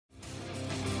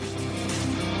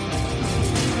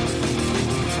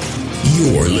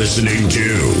You're listening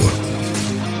to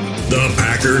the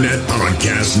Packernet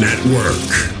Podcast Network.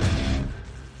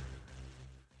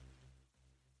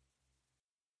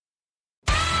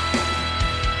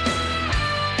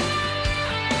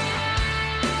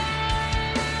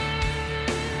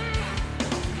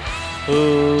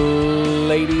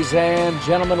 Ladies and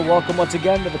gentlemen, welcome once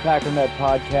again to the Packernet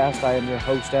Podcast. I am your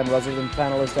host and resident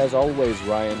panelist, as always,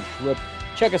 Ryan Schlipp.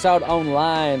 Check us out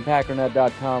online,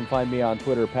 packernet.com. Find me on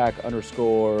Twitter,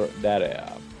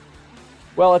 pack_that.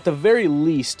 Well, at the very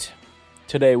least,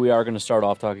 today we are going to start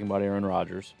off talking about Aaron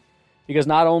Rodgers. Because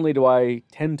not only do I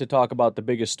tend to talk about the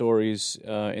biggest stories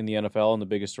in the NFL and the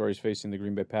biggest stories facing the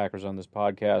Green Bay Packers on this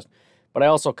podcast, but I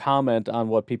also comment on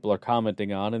what people are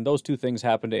commenting on, and those two things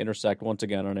happen to intersect once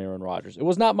again on Aaron Rodgers. It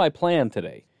was not my plan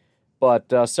today,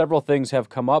 but several things have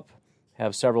come up,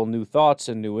 have several new thoughts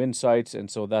and new insights, and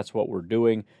so that's what we're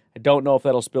doing. I don't know if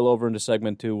that'll spill over into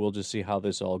segment 2. We'll just see how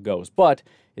this all goes. But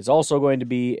it's also going to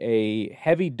be a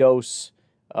heavy dose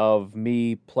of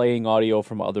me playing audio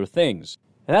from other things.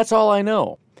 And that's all I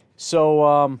know.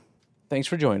 So thanks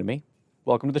for joining me.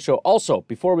 Welcome to the show. Also,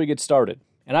 before we get started,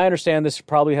 and I understand this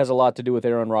probably has a lot to do with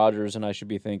Aaron Rodgers, and I should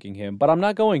be thanking him, but I'm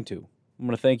not going to. I'm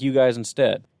going to thank you guys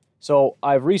instead. So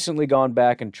I've recently gone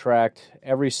back and tracked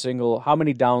how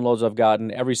many downloads I've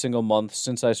gotten every single month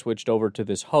since I switched over to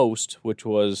this host, which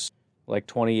was like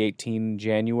 2018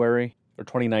 January or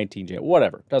 2019 January,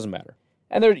 whatever, doesn't matter.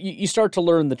 And there you start to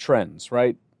learn the trends,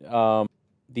 right?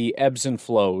 The ebbs and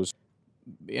flows.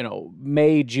 You know,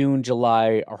 May, June,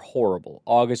 July are horrible.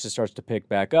 August, it starts to pick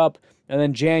back up. And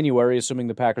then January, assuming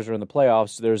the Packers are in the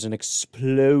playoffs, there's an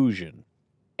explosion.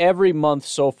 Every month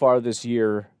so far this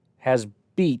year has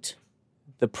beat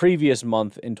the previous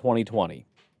month in 2020.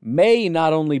 May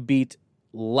not only beat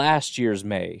last year's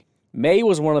May. May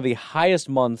was one of the highest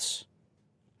months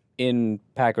in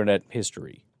Packernet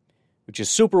history, which is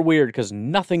super weird because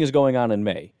nothing is going on in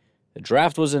May. The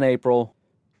draft was in April.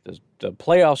 The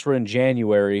playoffs were in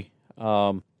January,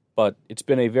 but it's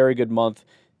been a very good month.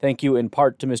 Thank you in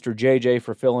part to Mr. JJ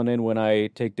for filling in when I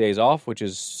take days off, which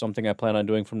is something I plan on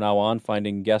doing from now on,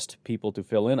 finding guest people to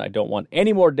fill in. I don't want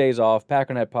any more days off.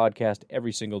 Packernet podcast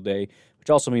every single day,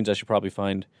 which also means I should probably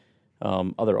find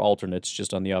other alternates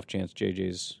just on the off chance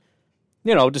JJ's,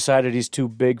 decided he's too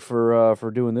big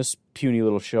for doing this puny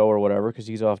little show or whatever because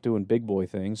he's off doing big boy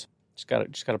things.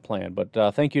 Just got a plan. But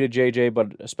thank you to JJ,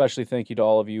 but especially thank you to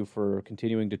all of you for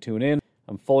continuing to tune in.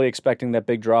 I'm fully expecting that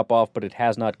big drop-off, but it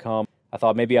has not come. I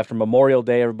thought maybe after Memorial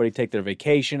Day, everybody take their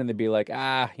vacation, and they'd be like,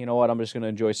 you know what, I'm just going to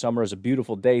enjoy summer. It's a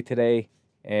beautiful day today.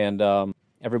 And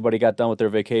everybody got done with their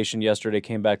vacation yesterday,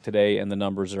 came back today, and the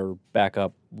numbers are back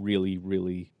up really,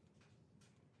 really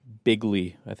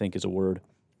bigly, I think is a word.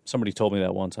 Somebody told me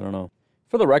that once, I don't know.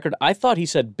 For the record, I thought he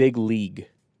said big league.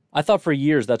 I thought for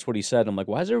years that's what he said. I'm like,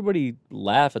 why does everybody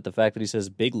laugh at the fact that he says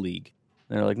big league?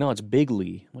 And they're like, no, it's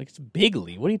bigly. I'm like, it's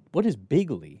bigly. What is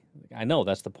bigly? I know,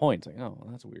 that's the point. It's like, oh,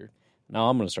 that's weird. Now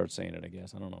I'm going to start saying it, I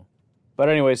guess. I don't know. But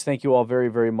anyways, thank you all very,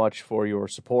 very much for your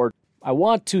support. I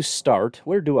want to start.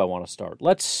 Where do I want to start?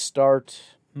 Let's start.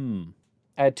 I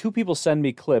had 2 people send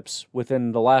me clips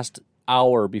within the last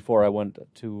hour before I went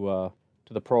to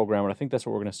the program, and I think that's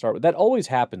what we're going to start with. That always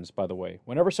happens, by the way.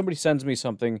 Whenever somebody sends me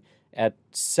something at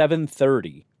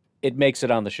 7:30, it makes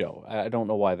it on the show. I don't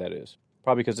know why that is.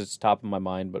 Probably because it's top of my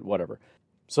mind, but whatever.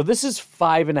 So this is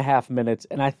 5.5 minutes,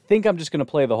 and I think I'm just going to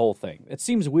play the whole thing. It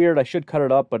seems weird. I should cut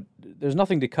it up, but there's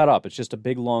nothing to cut up. It's just a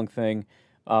big, long thing.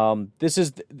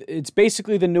 It's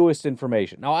basically the newest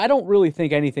information. Now, I don't really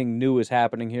think anything new is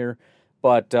happening here,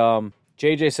 but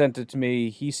JJ sent it to me.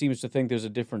 He seems to think there's a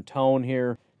different tone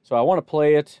here. So I want to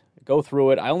play it, go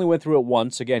through it. I only went through it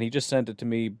once. Again, he just sent it to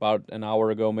me about an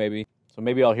hour ago, maybe. So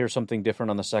maybe I'll hear something different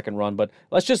on the second run. But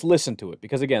let's just listen to it,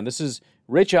 because, again, this is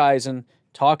Rich Eisen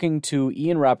talking to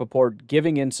Ian Rappaport,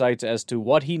 giving insights as to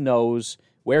what he knows,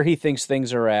 where he thinks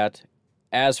things are at,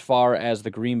 as far as the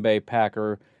Green Bay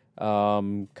Packer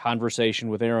conversation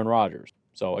with Aaron Rodgers.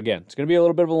 So, again, it's going to be a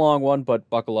little bit of a long one, but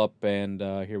buckle up, and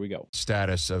here we go.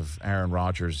 Status of Aaron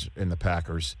Rodgers in the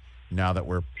Packers now that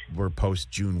we're post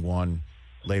June 1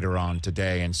 later on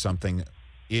today, and something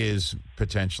is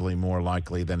potentially more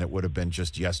likely than it would have been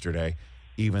just yesterday,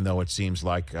 even though it seems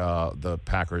like the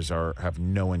Packers have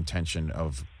no intention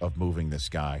of moving this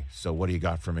guy. So what do you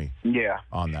got for me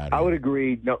on that? I would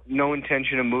agree. No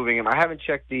intention of moving him. I haven't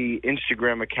checked the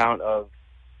Instagram account of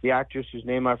the actress whose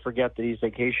name I forget that he's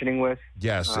vacationing with.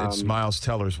 Yes, it's Miles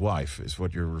Teller's wife is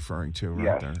what you're referring to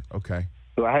right there. Okay.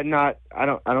 So I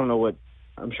don't know what,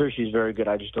 I'm sure she's very good.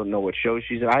 I just don't know what show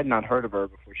she's in. I had not heard of her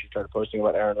before she started posting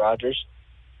about Aaron Rodgers.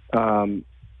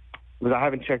 because I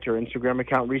haven't checked her Instagram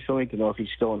account recently to know if he's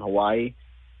still in Hawaii.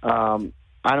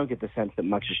 I don't get the sense that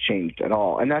much has changed at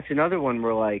all. And that's another one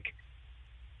where, like,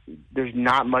 there's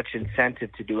not much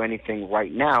incentive to do anything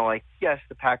right now. Like, yes,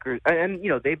 the Packers, and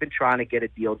they've been trying to get a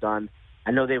deal done.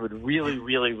 I know they would really,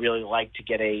 really, really like to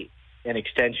get an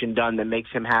extension done that makes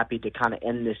him happy to kind of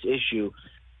end this issue.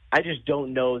 I just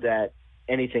don't know that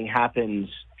anything happens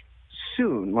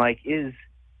soon. Like, is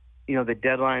the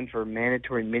deadline for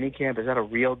mandatory minicamp, is that a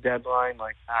real deadline?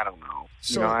 Like, I don't know.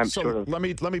 So, let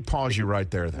me pause you right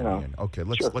there then, Ian. Okay,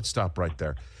 let's stop right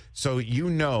there. So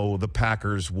the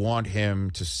Packers want him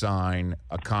to sign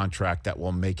a contract that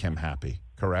will make him happy,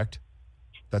 correct?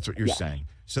 That's what you're saying.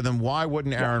 So then why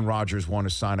wouldn't Aaron Rodgers want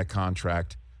to sign a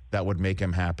contract that would make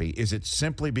him happy? Is it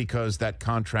simply because that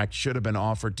contract should have been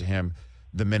offered to him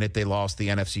the minute they lost the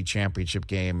NFC Championship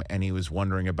game and he was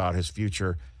wondering about his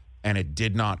future, and it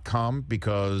did not come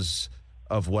because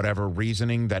of whatever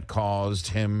reasoning that caused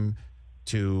him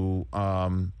to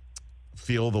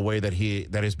feel the way that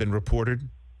has been reported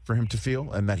for him to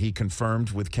feel, and that he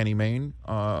confirmed with Kenny Mayne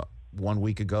 1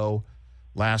 week ago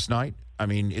last night? I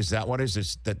mean, is that what it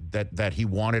is? That he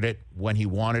wanted it when he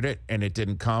wanted it and it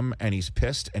didn't come, and he's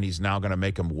pissed and he's now going to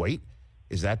make him wait?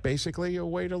 Is that basically a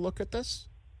way to look at this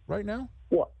right now?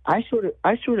 Well, I sort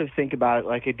of think about it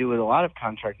like I do with a lot of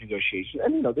contract negotiations.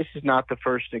 And this is not the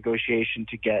first negotiation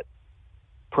to get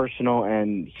personal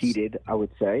and heated, I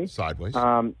would say. Sideways.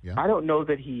 Yeah. I don't know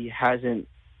that he hasn't.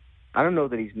 I don't know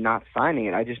that he's not signing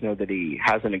it. I just know that he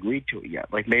hasn't agreed to it yet.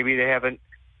 Like, maybe they haven't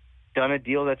done a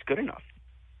deal that's good enough.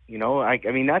 I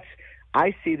mean,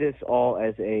 I see this all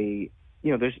as a,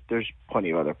 there's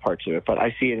plenty of other parts of it, but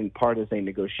I see it in part as a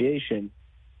negotiation.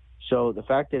 So the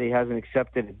fact that he hasn't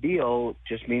accepted a deal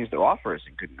just means their offer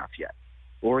isn't good enough yet,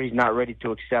 or he's not ready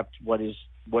to accept what is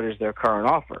their current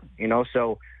offer.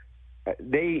 So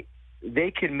they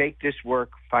can make this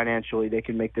work financially. They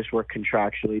can make this work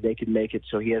contractually. They can make it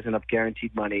so he has enough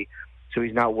guaranteed money, so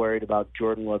he's not worried about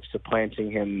Jordan Love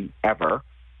supplanting him ever,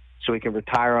 so he can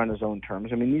retire on his own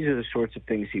terms. I mean, these are the sorts of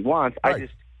things he wants. Right.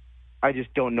 I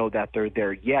just don't know that they're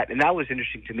there yet. And that was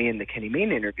interesting to me in the Kenny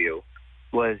Mayne interview,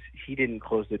 was he didn't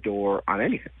close the door on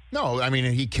anything. No, I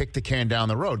mean, he kicked the can down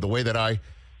the road. The way that I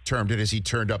termed it is he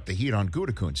turned up the heat on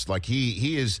Gutekunst. Like,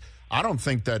 he is – I don't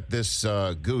think that this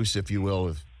goose, if you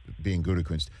will, being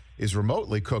Gutekunst, is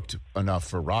remotely cooked enough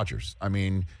for Rodgers. I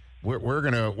mean, we're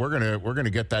gonna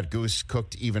get that goose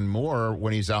cooked even more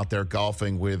when he's out there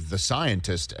golfing with the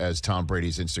scientist, as Tom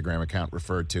Brady's Instagram account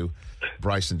referred to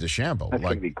Bryson DeChambeau. That's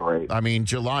going to be great. I mean,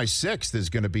 July 6th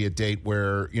is going to be a date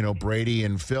where, Brady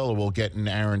and Phil will get in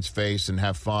Aaron's face and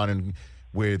have fun and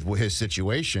with his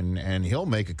situation, and he'll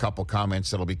make a couple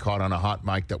comments that'll be caught on a hot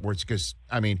mic that works, because,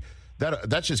 I mean,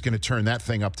 that's just going to turn that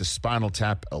thing up to Spinal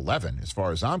Tap 11 as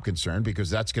far as I'm concerned, because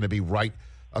that's going to be right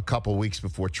a couple weeks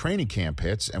before training camp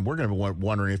hits, and we're going to be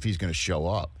wondering if he's going to show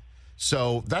up.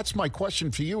 So that's my question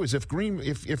for you: is if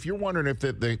you're wondering if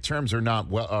the terms are not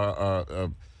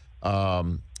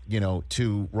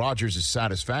to Rodgers'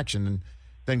 satisfaction,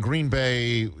 then Green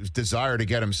Bay's desire to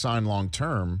get him signed long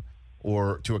term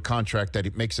or to a contract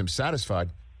that makes him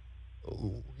satisfied,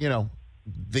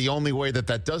 the only way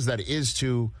that does that is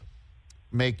to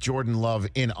make Jordan Love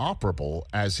inoperable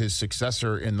as his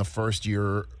successor in the first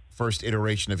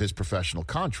iteration of his professional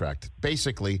contract,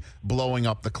 basically blowing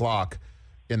up the clock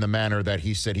in the manner that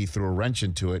he said he threw a wrench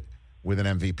into it with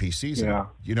an MVP season.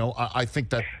 Yeah. I think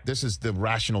that this is the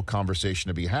rational conversation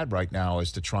to be had right now,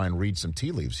 is to try and read some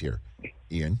tea leaves here,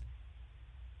 Ian.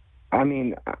 I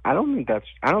mean, I don't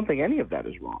think any of that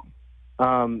is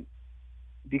wrong,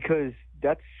 because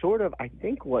that's sort of, I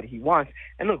think, what he wants.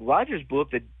 And look, Rodgers blew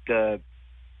up the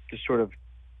sort of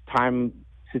time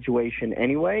situation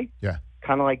anyway. Yeah.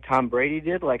 Kind of like Tom Brady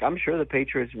did. Like, I'm sure the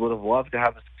Patriots would have loved to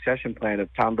have a succession plan of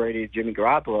Tom Brady and Jimmy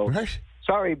Garoppolo. Right.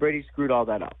 Sorry, Brady screwed all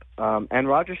that up. And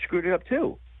Rodgers screwed it up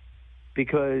too,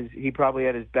 because he probably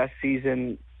had his best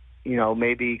season,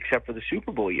 maybe except for the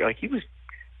Super Bowl year. Like, he was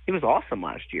awesome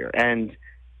last year. And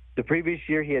the previous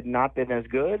year he had not been as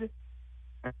good.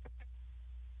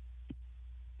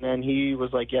 And he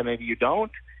was like, yeah, maybe you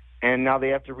don't. And now they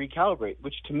have to recalibrate,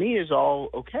 which to me is all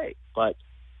okay. But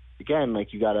again,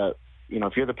 like, you got to,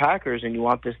 if you're the Packers and you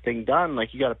want this thing done,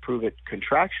 like, you got to prove it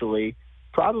contractually,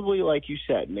 probably, like you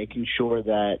said, making sure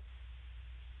that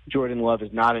Jordan Love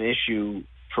is not an issue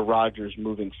for Rodgers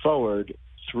moving forward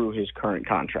through his current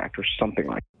contract or something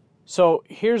like that. So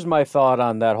here's my thought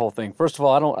on that whole thing. First of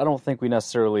all, I don't think we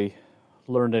necessarily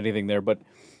learned anything there, but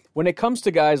when it comes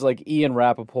to guys like Ian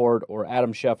Rappaport or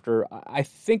Adam Schefter, I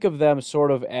think of them sort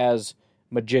of as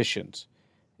magicians.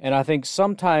 And I think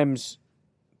sometimes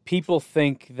people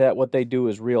think that what they do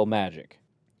is real magic.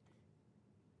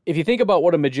 If you think about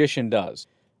what a magician does,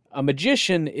 a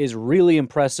magician is really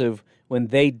impressive when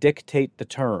they dictate the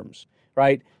terms,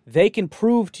 right? They can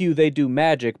prove to you they do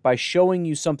magic by showing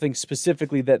you something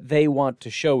specifically that they want to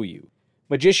show you.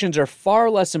 Magicians are far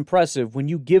less impressive when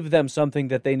you give them something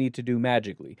that they need to do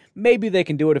magically. Maybe they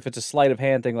can do it if it's a sleight of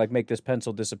hand thing like make this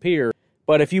pencil disappear,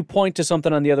 but if you point to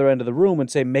something on the other end of the room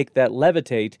and say make that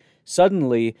levitate,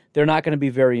 suddenly they're not going to be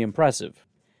very impressive.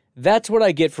 That's what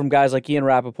I get from guys like Ian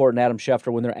Rappaport and Adam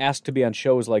Schefter when they're asked to be on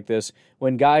shows like this.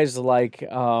 When guys like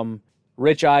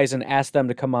Rich Eisen ask them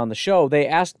to come on the show, they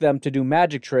ask them to do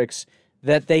magic tricks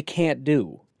that they can't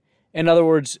do. In other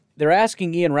words, they're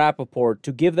asking Ian Rappaport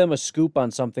to give them a scoop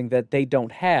on something that they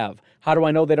don't have. How do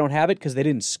I know they don't have it? Because they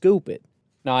didn't scoop it.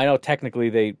 Now, I know technically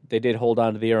they did hold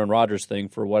on to the Aaron Rodgers thing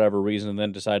for whatever reason and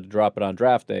then decided to drop it on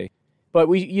draft day. But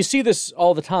you see this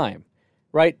all the time,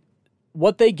 right?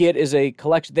 What they get is a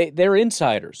collection. They're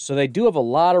insiders, so they do have a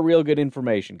lot of real good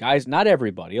information. Guys, not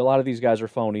everybody. A lot of these guys are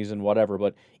phonies and whatever,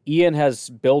 but Ian has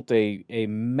built a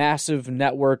massive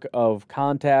network of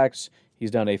contacts. He's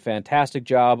done a fantastic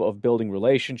job of building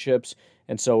relationships.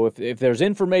 And so if there's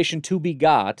information to be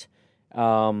got,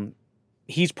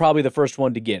 he's probably the first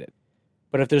one to get it.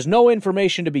 But if there's no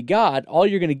information to be got, all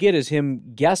you're going to get is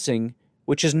him guessing,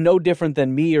 which is no different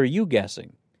than me or you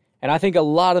guessing. And I think a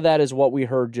lot of that is what we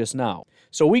heard just now.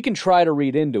 So we can try to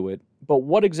read into it, but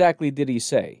what exactly did he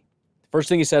say? First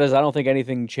thing he said is, I don't think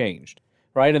anything changed,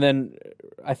 right? And then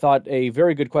I thought a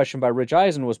very good question by Rich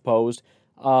Eisen was posed.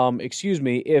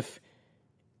 If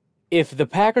the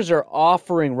Packers are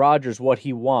offering Rodgers what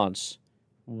he wants,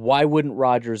 why wouldn't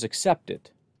Rodgers accept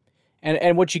it?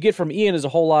 And what you get from Ian is a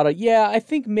whole lot of, yeah, I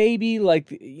think maybe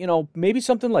maybe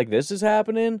something like this is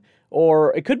happening,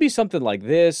 or it could be something like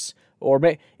this,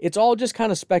 it's all just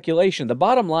kind of speculation. The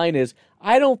bottom line is,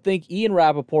 I don't think Ian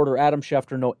Rappaport or Adam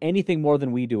Schefter know anything more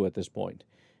than we do at this point.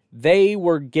 They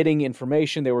were getting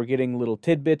information, they were getting little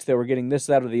tidbits, they were getting this,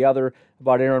 that, or the other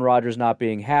about Aaron Rodgers not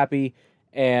being happy,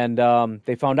 and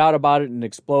they found out about it and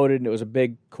exploded, and it was a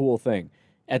big, cool thing.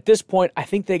 At this point, I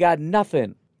think they got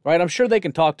nothing, right? I'm sure they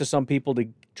can talk to some people to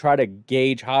try to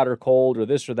gauge hot or cold or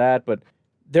this or that, but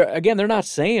they're not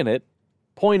saying it.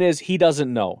 Point is, he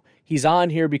doesn't know. He's on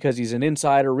here because he's an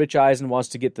insider. Rich Eisen wants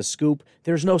to get the scoop.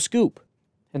 There's no scoop.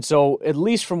 And so, at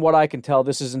least from what I can tell,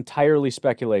 this is entirely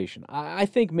speculation. I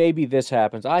think maybe this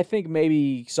happens. I think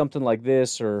maybe something like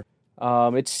this, or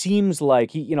it seems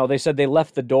like, they said they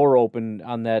left the door open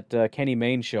on that Kenny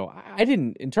Mayne show. I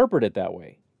didn't interpret it that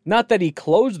way. Not that he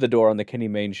closed the door on the Kenny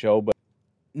Mayne show, but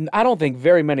I don't think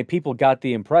very many people got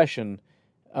the impression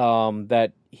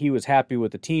that he was happy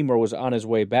with the team or was on his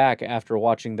way back after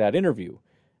watching that interview.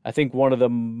 I think one of the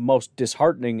most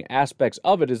disheartening aspects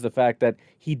of it is the fact that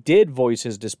he did voice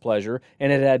his displeasure,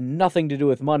 and it had nothing to do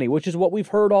with money, which is what we've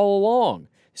heard all along.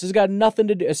 This has got nothing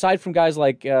to do, aside from guys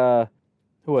like, who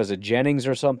was it, Jennings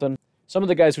or something? Some of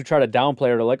the guys who try to downplay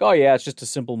it are like, oh yeah, it's just a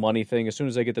simple money thing. As soon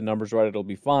as they get the numbers right, it'll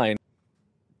be fine.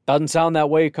 Doesn't sound that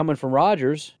way coming from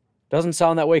Rodgers. Doesn't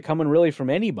sound that way coming really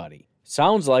from anybody.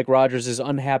 Sounds like Rodgers is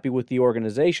unhappy with the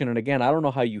organization, and again, I don't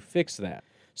know how you fix that.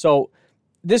 So,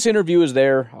 this interview is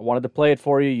there. I wanted to play it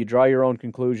for you. You draw your own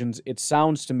conclusions. It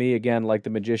sounds to me, again, like the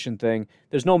magician thing.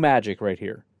 There's no magic right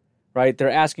here, right?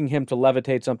 They're asking him to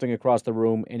levitate something across the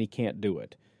room, and he can't do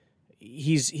it.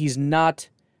 He's not...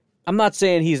 I'm not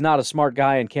saying he's not a smart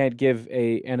guy and can't give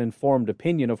an informed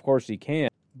opinion. Of course he can.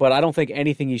 But I don't think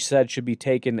anything he said should be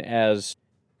taken as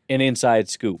an inside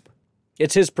scoop.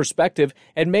 It's his perspective,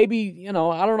 and maybe, I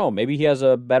don't know, maybe he has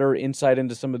a better insight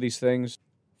into some of these things.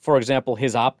 For example,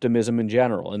 his optimism in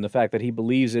general and the fact that he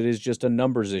believes it is just a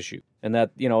numbers issue. And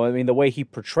that, the way he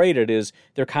portrayed it is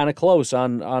they're kind of close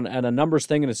on a numbers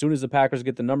thing, and as soon as the Packers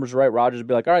get the numbers right, Rodgers will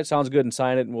be like, all right, sounds good, and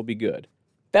sign it, and we'll be good.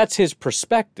 That's his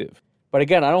perspective. But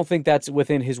again, I don't think that's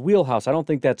within his wheelhouse. I don't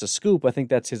think that's a scoop. I think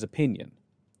that's his opinion.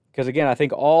 Because again, I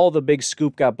think all the big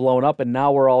scoop got blown up, and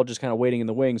now we're all just kind of waiting in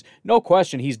the wings. No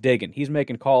question, he's digging. He's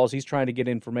making calls. He's trying to get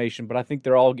information. But I think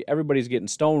everybody's getting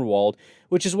stonewalled,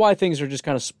 which is why things are just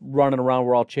kind of running around.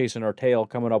 We're all chasing our tail,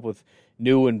 coming up with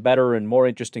new and better and more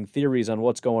interesting theories on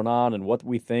what's going on and what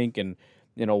we think and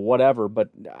whatever. But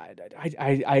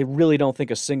I really don't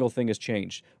think a single thing has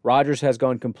changed. Rodgers has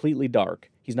gone completely dark.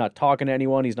 He's not talking to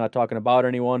anyone. He's not talking about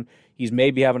anyone. He's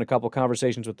maybe having a couple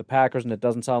conversations with the Packers, and it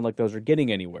doesn't sound like those are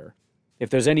getting anywhere. If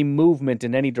there's any movement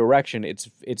in any direction, it's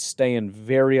staying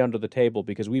very under the table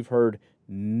because we've heard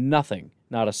nothing,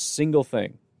 not a single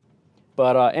thing.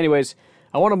 But anyways,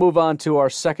 I want to move on to our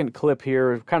second clip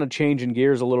here, kind of changing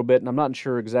gears a little bit, and I'm not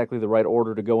sure exactly the right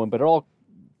order to go in, but it all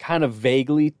kind of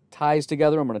vaguely ties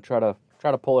together. I'm going to try to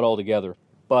try to pull it all together.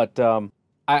 But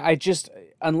I just,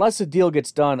 unless a deal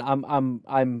gets done,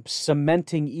 I'm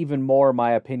cementing even more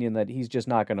my opinion that he's just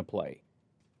not going to play.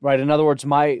 Right? In other words,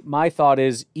 my thought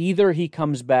is either he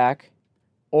comes back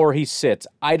or he sits.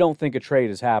 I don't think a trade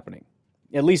is happening,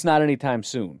 at least not anytime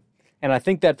soon. And I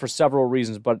think that for several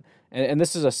reasons. But and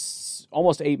this is a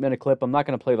almost 8-minute clip. I'm not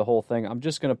going to play the whole thing. I'm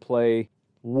just going to play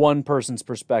one person's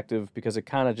perspective because it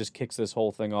kind of just kicks this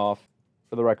whole thing off.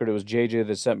 For the record, it was JJ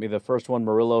that sent me the first one.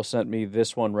 Murillo sent me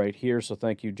this one right here. So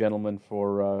thank you, gentlemen,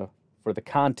 for the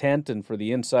content and for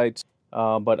the insights.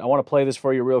 But I want to play this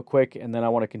for you real quick, and then I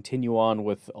want to continue on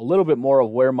with a little bit more of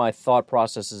where my thought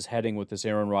process is heading with this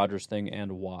Aaron Rodgers thing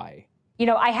and why. You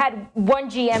know, I had one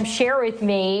GM share with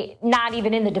me, not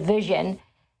even in the division,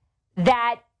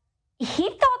 that he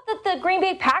thought that the Green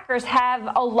Bay Packers have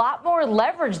a lot more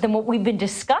leverage than what we've been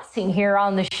discussing here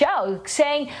on the show,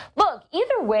 saying, look,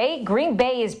 either way, Green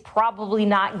Bay is probably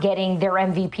not getting their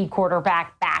MVP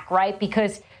quarterback back, right?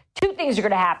 Because two things are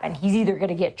going to happen. He's either going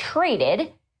to get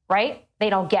traded, right? They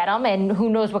don't get him, and who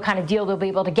knows what kind of deal they'll be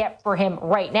able to get for him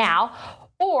right now.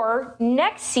 Or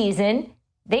next season,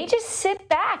 they just sit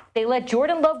back. They let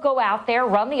Jordan Love go out there,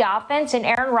 run the offense, and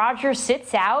Aaron Rodgers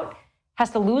sits out,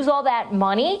 has to lose all that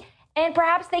money, and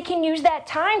perhaps they can use that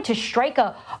time to strike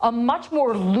a much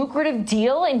more lucrative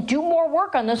deal and do more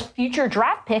work on those future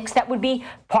draft picks that would be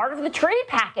part of the trade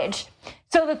package.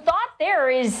 So the thought there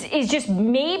is just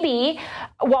maybe,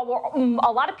 while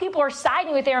a lot of people are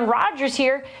siding with Aaron Rodgers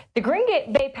here, the Green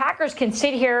Bay Packers can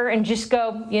sit here and just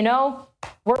go, you know,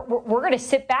 we're going to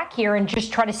sit back here and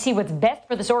just try to see what's best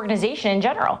for this organization in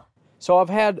general. So I've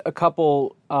had a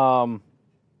couple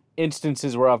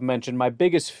instances where I've mentioned my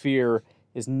biggest fear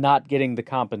is not getting the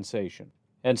compensation.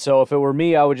 And so if it were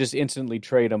me, I would just instantly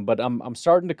trade him. But I'm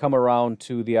starting to come around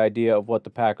to the idea of what the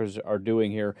Packers are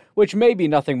doing here, which may be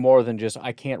nothing more than just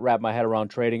I can't wrap my head around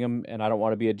trading him, and I don't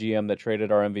want to be a GM that traded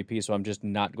our MVP, so I'm just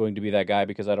not going to be that guy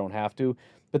because I don't have to.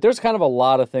 But there's kind of a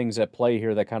lot of things at play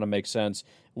here that kind of make sense.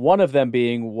 One of them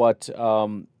being what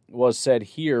was said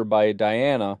here by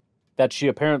Diana, that she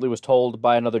apparently was told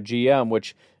by another GM,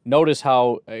 which notice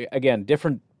how, again,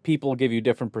 different people give you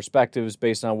different perspectives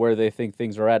based on where they think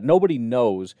things are at. Nobody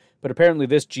knows, but apparently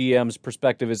this GM's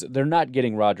perspective is they're not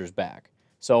getting Rodgers back.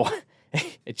 So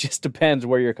it just depends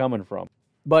where you're coming from.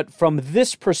 But from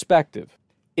this perspective,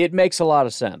 it makes a lot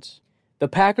of sense. The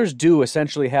Packers do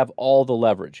essentially have all the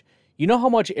leverage. You know how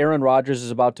much Aaron Rodgers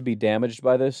is about to be damaged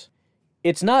by this?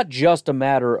 It's not just a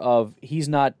matter of he's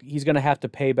going to have to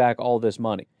pay back all this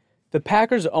money. The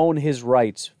Packers own his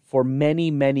rights for many,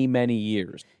 many, many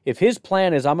years. If his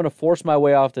plan is I'm going to force my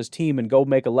way off this team and go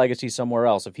make a legacy somewhere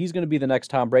else, if he's going to be the next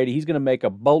Tom Brady, he's going to make a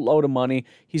boatload of money,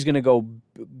 he's going to go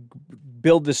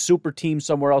build this super team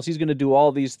somewhere else, he's going to do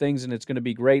all these things and it's going to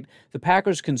be great, the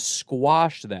Packers can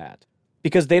squash that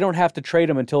because they don't have to trade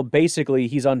him until basically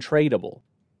he's untradeable.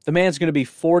 The man's going to be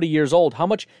 40 years old. How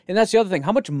much, and that's the other thing,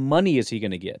 how much money is he going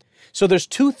to get? So there's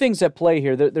two things at play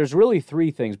here. There's really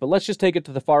three things, but let's just take it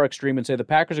to the far extreme and say the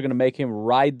Packers are going to make him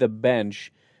ride the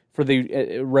bench for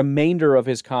the remainder of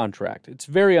his contract. It's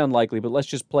very unlikely, but let's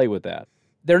just play with that.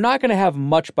 They're not going to have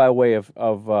much by way of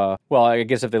well, I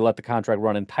guess if they let the contract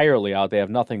run entirely out, they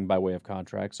have nothing by way of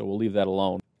contract, so we'll leave that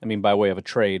alone. I mean, by way of a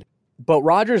trade. But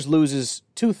Rodgers loses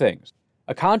two things.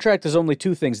 A contract is only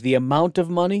two things, the amount of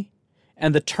money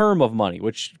and the term of money,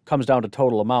 which comes down to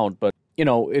total amount. But, you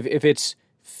know, if it's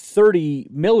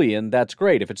 $30 million, that's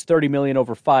great. If it's $30 million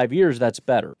over 5 years, that's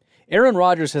better. Aaron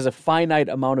Rodgers has a finite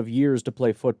amount of years to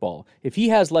play football. If he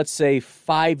has, let's say,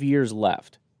 5 years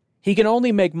left, he can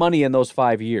only make money in those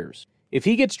 5 years. If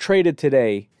he gets traded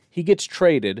today, he gets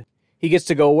traded. He gets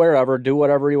to go wherever, do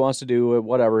whatever he wants to do,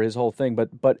 whatever, his whole thing.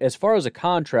 But as far as a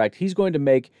contract, he's going to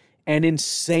make an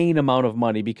insane amount of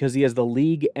money because he has the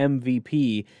league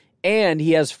MVP and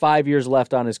he has 5 years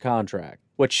left on his contract,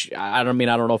 which I don't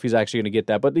know if he's actually going to get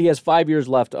that, but he has 5 years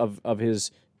left of his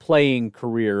playing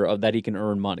career that he can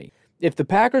earn money. If the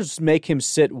Packers make him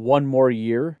sit one more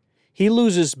year, he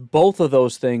loses both of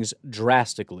those things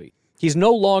drastically. He's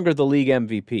no longer the league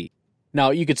MVP.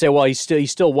 Now, you could say, well, he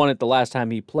still won it the last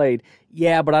time he played.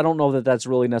 Yeah, but I don't know that that's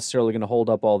really necessarily going to hold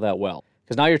up all that well.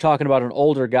 Because now you're talking about an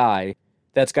older guy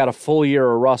that's got a full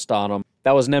year of rust on him.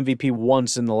 That was an MVP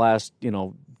once in the last,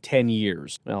 10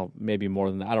 years. Well, maybe more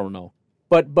than that. I don't know.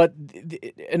 But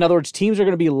in other words, teams are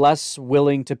going to be less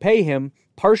willing to pay him,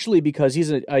 partially because he's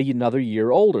another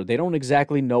year older. They don't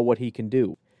exactly know what he can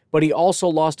do. But he also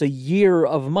lost a year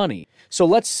of money. So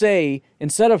let's say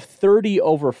instead of 30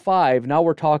 over 5, now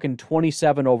we're talking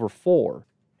 27 over 4.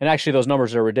 And actually those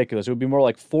numbers are ridiculous. It would be more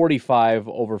like 45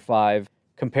 over 5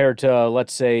 compared to,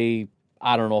 let's say,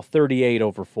 38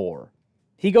 over 4.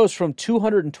 He goes from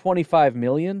 $225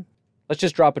 million, let's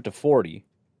just drop it to 40,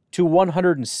 to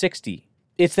 160.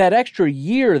 It's that extra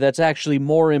year that's actually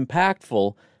more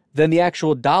impactful than the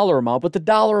actual dollar amount, but the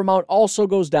dollar amount also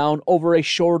goes down over a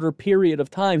shorter period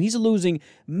of time. He's losing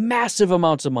massive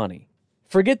amounts of money.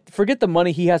 Forget the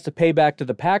money he has to pay back to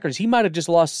the Packers. He might have just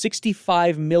lost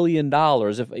 $65 million.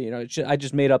 If I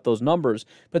just made up those numbers,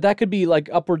 but that could be like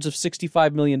upwards of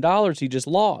 $65 million he just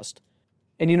lost.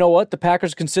 And you know what? The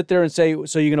Packers can sit there and say,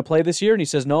 so you're going to play this year? And he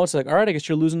says, no. It's like, all right, I guess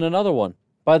you're losing another one.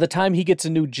 By the time he gets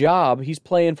a new job, he's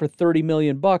playing for $30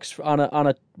 million on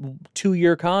a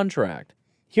 2-year contract.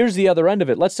 Here's the other end of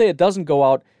it. Let's say it doesn't go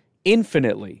out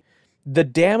infinitely. The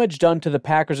damage done to the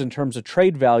Packers in terms of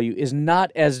trade value is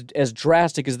not as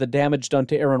drastic as the damage done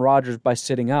to Aaron Rodgers by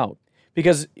sitting out.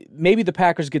 Because maybe the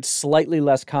Packers get slightly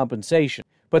less compensation,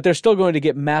 but they're still going to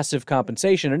get massive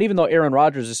compensation. And even though Aaron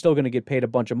Rodgers is still going to get paid a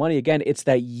bunch of money, again, it's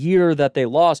that year that they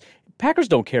lost. Packers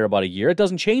don't care about a year. It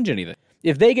doesn't change anything.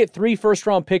 If they get 3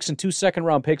 first-round picks and 2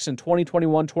 second-round picks in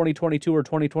 2021, 2022, or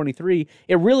 2023,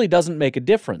 it really doesn't make a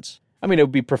difference. I mean, it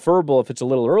would be preferable if it's a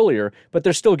little earlier, but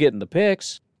they're still getting the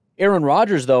picks. Aaron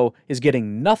Rodgers, though, is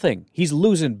getting nothing. He's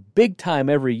losing big time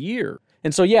every year.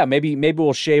 And so, yeah, maybe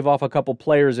we'll shave off a couple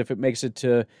players if it makes it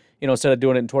to, instead of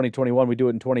doing it in 2021, we do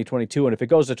it in 2022. And if it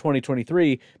goes to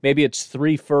 2023, maybe it's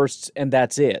 3 firsts and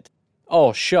that's it.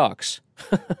 Oh, shucks.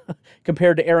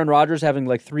 Compared to Aaron Rodgers having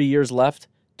like 3 years left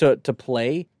to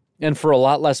play, and for a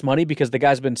lot less money because the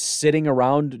guy's been sitting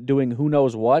around doing who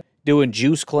knows what, doing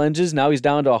juice cleanses. Now he's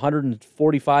down to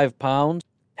 145 pounds,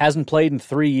 hasn't played in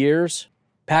 3 years.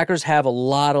 Packers have a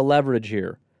lot of leverage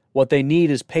here. What they need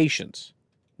is patience.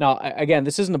 Now, again,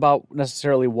 this isn't about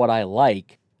necessarily what I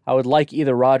like. I would like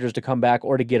either Rodgers to come back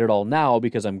or to get it all now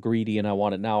because I'm greedy and I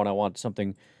want it now and I want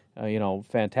something,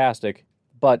 fantastic.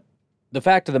 But the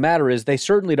fact of the matter is they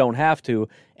certainly don't have to,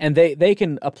 and they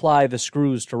can apply the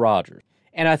screws to Rodgers.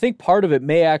 And I think part of it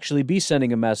may actually be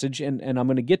sending a message, and I'm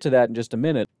going to get to that in just a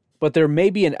minute, but there may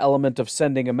be an element of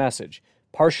sending a message,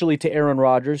 partially to Aaron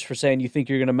Rodgers for saying, you think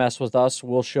you're going to mess with us,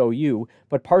 we'll show you,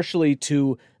 but partially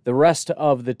to the rest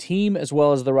of the team as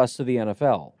well as the rest of the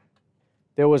NFL.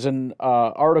 There was an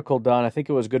article done, I think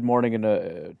it was Good Morning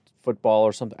in Football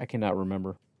or something, I cannot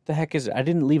remember. The heck is it? I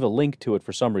didn't leave a link to it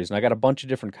for some reason. I got a bunch of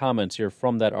different comments here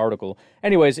from that article.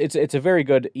 Anyways, it's a very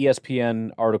good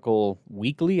ESPN article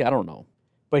weekly, I don't know.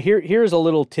 But here's a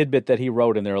little tidbit that he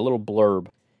wrote in there, a little blurb.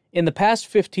 In the past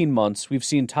 15 months, we've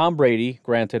seen Tom Brady,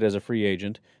 granted as a free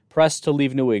agent, pressed to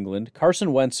leave New England,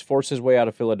 Carson Wentz force his way out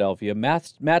of Philadelphia,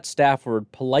 Matt Stafford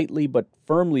politely but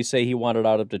firmly say he wanted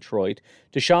out of Detroit,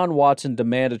 Deshaun Watson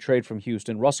demand a trade from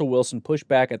Houston, Russell Wilson push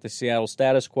back at the Seattle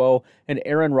status quo, and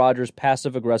Aaron Rodgers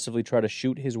passive-aggressively try to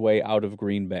shoot his way out of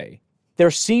Green Bay.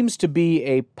 There seems to be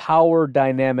a power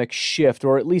dynamic shift,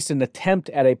 or at least an attempt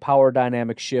at a power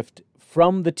dynamic shift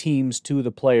from the teams to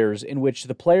the players, in which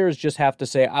the players just have to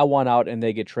say, I want out, and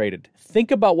they get traded.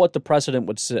 Think about what the precedent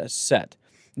would set.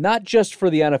 Not just for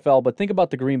the NFL, but think about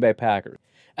the Green Bay Packers.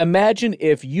 Imagine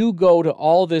if you go to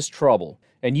all this trouble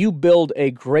and you build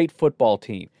a great football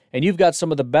team and you've got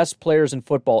some of the best players in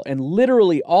football, and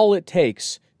literally all it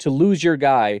takes to lose your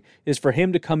guy is for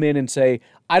him to come in and say,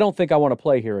 I don't think I want to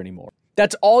play here anymore.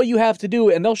 That's all you have to do,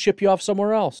 and they'll ship you off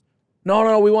somewhere else.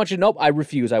 No, we want you. Nope, I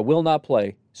refuse. I will not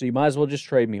play. So you might as well just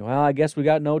trade me. Well, I guess we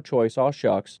got no choice. Aw,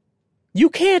 shucks. You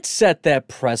can't set that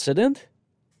precedent.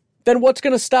 Then what's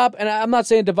going to stop, and I'm not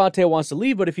saying Devontae wants to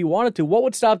leave, but if he wanted to, what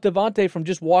would stop Devontae from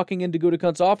just walking into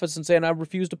Gutekunst's office and saying, I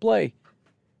refuse to play?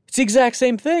 It's the exact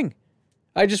same thing.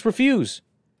 I just refuse.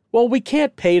 Well, we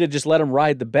can't pay to just let him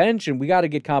ride the bench, and we got to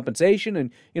get compensation,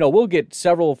 and, we'll get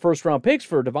several first-round picks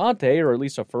for Devontae, or at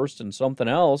least a first and something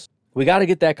else. We got to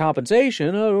get that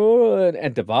compensation,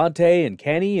 and Devontae and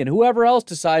Kenny and whoever else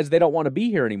decides they don't want to be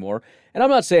here anymore. And I'm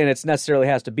not saying it necessarily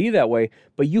has to be that way,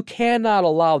 but you cannot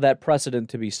allow that precedent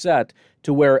to be set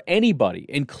to where anybody,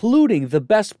 including the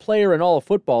best player in all of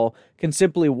football, can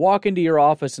simply walk into your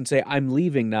office and say, I'm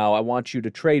leaving now, I want you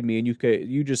to trade me, and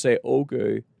you just say,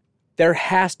 okay. There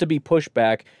has to be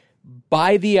pushback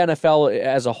by the NFL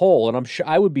as a whole, and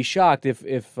I would be shocked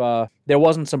if there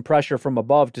wasn't some pressure from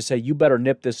above to say, you better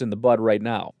nip this in the bud right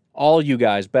now. All you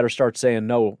guys better start saying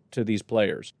no to these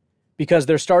players because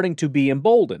they're starting to be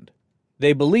emboldened.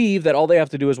 They believe that all they have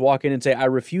to do is walk in and say, I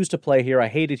refuse to play here, I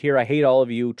hate it here, I hate all of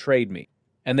you, trade me.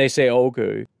 And they say,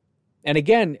 okay. And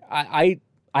again, I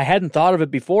hadn't thought of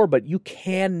it before, but you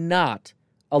cannot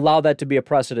allow that to be a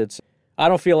precedent. I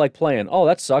don't feel like playing. Oh,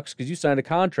 that sucks because you signed a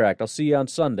contract. I'll see you on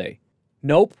Sunday.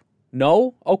 Nope.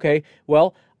 No? Okay.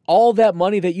 Well, all that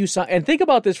money that you signed, and think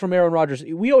about this from Aaron Rodgers.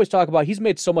 We always talk about he's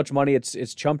made so much money,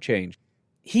 it's chump change.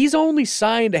 he's only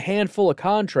signed a handful of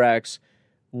contracts,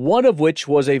 one of which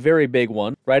was a very big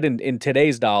one, right, in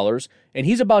today's dollars, and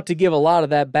he's about to give a lot of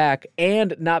that back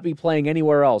and not be playing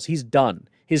anywhere else. He's done.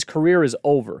 His career is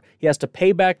over. He has to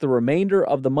pay back the remainder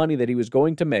of the money that he was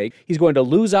going to make. He's going to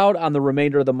lose out on the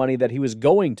remainder of the money that he was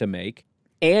going to make,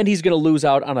 and he's going to lose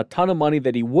out on a ton of money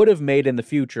that he would have made in the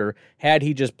future had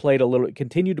he just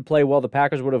continued to play well. The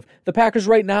Packers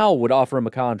right now would offer him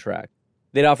a contract.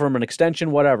 They'd offer him an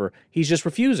extension, whatever. He's just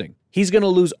refusing. He's going to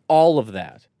lose all of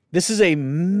that. This is a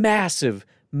massive,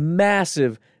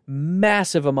 massive,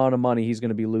 massive amount of money he's going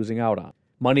to be losing out on.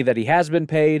 Money that he has been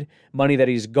paid, money that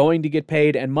he's going to get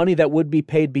paid, and money that would be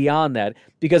paid beyond that,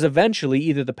 because eventually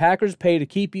either the Packers pay to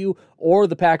keep you or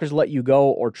the Packers let you go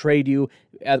or trade you,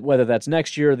 whether that's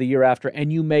next year or the year after,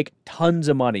 and you make tons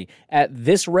of money. At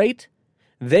this rate,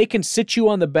 they can sit you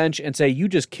on the bench and say, you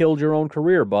just killed your own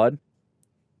career, bud.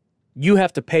 You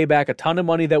have to pay back a ton of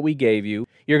money that we gave you.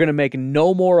 You're going to make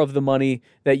no more of the money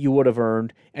that you would have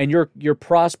earned, and your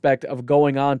prospect of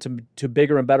going on to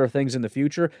bigger and better things in the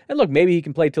future. And look, maybe he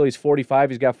can play till he's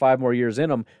 45. He's got 5 more years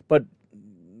in him, but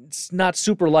it's not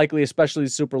super likely, especially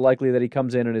super likely that he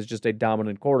comes in and is just a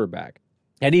dominant quarterback.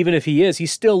 And even if he is, he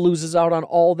still loses out on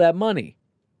all that money.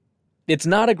 It's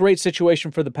not a great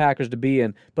situation for the Packers to be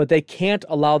in, but they can't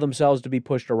allow themselves to be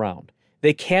pushed around.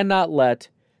 They cannot let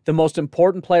the most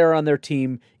important player on their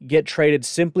team get traded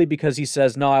simply because he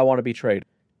says, no, I want to be traded.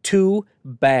 Too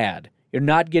bad. You're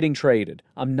not getting traded.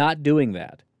 I'm not doing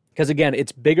that. Because again,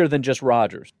 it's bigger than just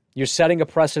Rodgers. You're setting a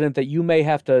precedent that you may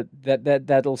have to,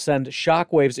 that'll send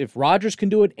shockwaves. If Rodgers can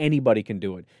do it, anybody can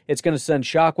do it. It's going to send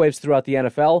shockwaves throughout the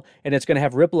NFL, and it's going to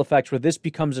have ripple effects where this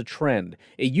becomes a trend.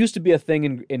 It used to be a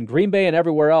thing in Green Bay and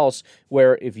everywhere else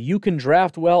where if you can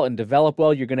draft well and develop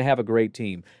well, you're going to have a great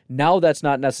team. Now that's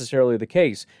not necessarily the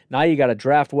case. Now you got to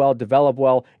draft well, develop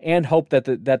well, and hope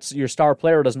that that's your star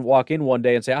player doesn't walk in one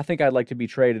day and say, I think I'd like to be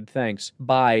traded, thanks,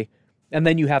 bye, and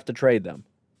then you have to trade them.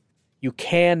 You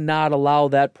cannot allow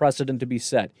that precedent to be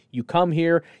set. You come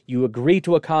here, you agree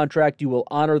to a contract, you will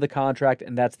honor the contract,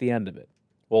 and that's the end of it.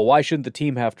 Well, why shouldn't the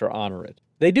team have to honor it?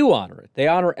 They do honor it. They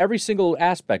honor every single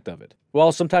aspect of it.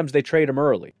 Well, sometimes they trade them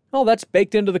early. Well, that's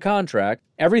baked into the contract.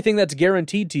 Everything that's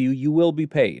guaranteed to you, you will be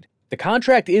paid. The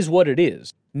contract is what it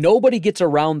is. Nobody gets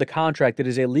around the contract. It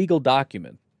is a legal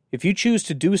document. If you choose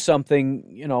to do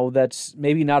something, that's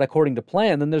maybe not according to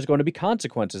plan, then there's going to be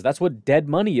consequences. That's what dead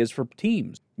money is for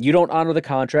teams. You don't honor the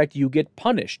contract, you get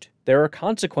punished. There are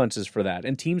consequences for that,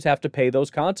 and teams have to pay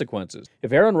those consequences.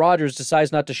 If Aaron Rodgers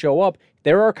decides not to show up,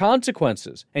 there are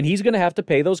consequences, and he's going to have to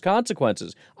pay those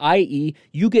consequences, i.e.,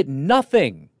 you get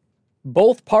nothing.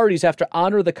 Both parties have to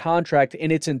honor the contract in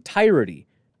its entirety.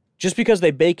 Just because they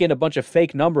bake in a bunch of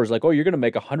fake numbers like, oh, you're going to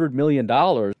make $100 million,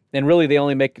 and really they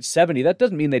only make 70, that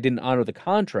doesn't mean they didn't honor the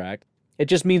contract. It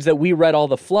just means that we read all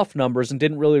the fluff numbers and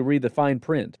didn't really read the fine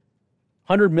print.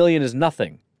 $100 million is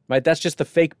nothing, right? That's just the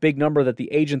fake big number that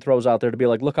the agent throws out there to be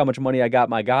like, look how much money I got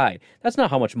my guy. That's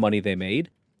not how much money they made.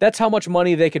 That's how much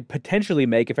money they could potentially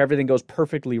make if everything goes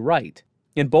perfectly right.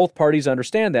 And both parties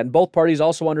understand that. And both parties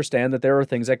also understand that there are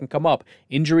things that can come up.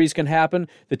 Injuries can happen.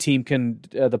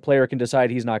 The player can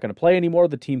decide he's not going to play anymore.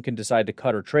 The team can decide to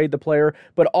cut or trade the player.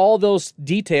 But all those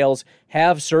details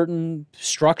have certain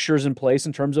structures in place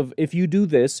in terms of if you do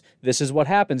this, this is what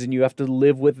happens. And you have to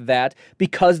live with that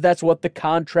because that's what the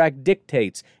contract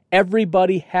dictates.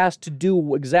 Everybody has to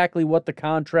do exactly what the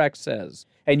contract says.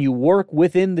 And you work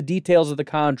within the details of the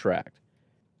contract.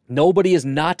 Nobody is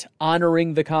not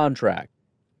honoring the contract.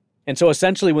 And so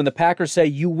essentially when the Packers say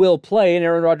you will play and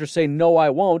Aaron Rodgers say no,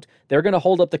 I won't, they're going to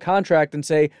hold up the contract and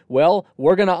say, well,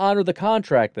 we're going to honor the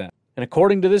contract then. And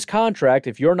according to this contract,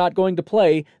 if you're not going to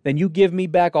play, then you give me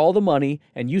back all the money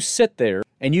and you sit there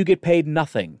and you get paid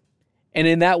nothing. And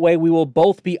in that way, we will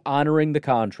both be honoring the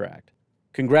contract.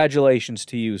 Congratulations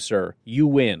to you, sir. You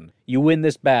win. You win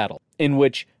this battle in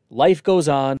which life goes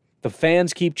on, the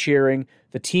fans keep cheering,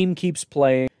 the team keeps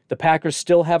playing, the Packers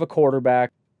still have a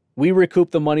quarterback. We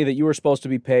recoup the money that you were supposed to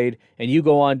be paid, and you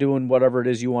go on doing whatever it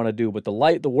is you want to do. But the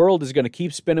world is going to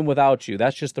keep spinning without you.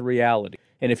 That's just the reality.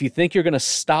 And if you think you're going to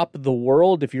stop the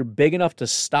world, if you're big enough to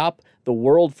stop the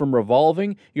world from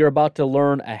revolving, you're about to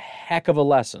learn a heck of a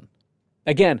lesson.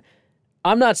 Again,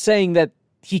 I'm not saying that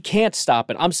he can't stop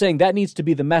it. I'm saying that needs to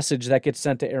be the message that gets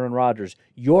sent to Aaron Rodgers.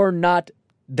 You're not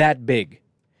that big.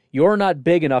 You're not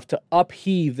big enough to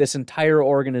upheave this entire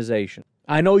organization.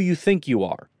 I know you think you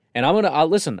are. And I'm going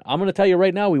to tell you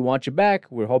right now, we want you back.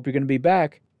 We hope you're going to be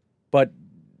back. But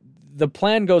the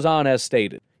plan goes on as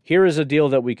stated. Here is a deal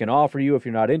that we can offer you. If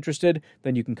you're not interested,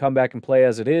 then you can come back and play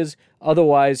as it is.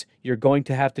 Otherwise, you're going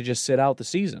to have to just sit out the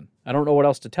season. I don't know what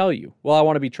else to tell you. Well, I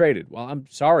want to be traded. Well, I'm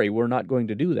sorry, we're not going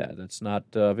to do that. That's not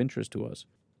of interest to us.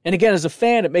 And again, as a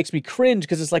fan, it makes me cringe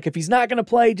because it's like, if he's not going to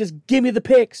play, just give me the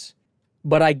picks.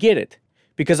 But I get it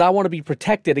because I want to be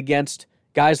protected against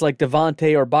guys like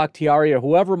Devontae or Bakhtiari or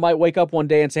whoever might wake up one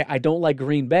day and say, I don't like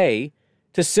Green Bay,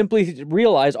 to simply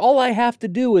realize all I have to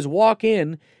do is walk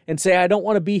in and say, I don't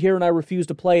want to be here and I refuse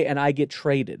to play, and I get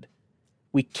traded.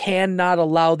 We cannot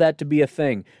allow that to be a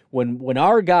thing. When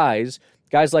our guys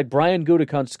like Brian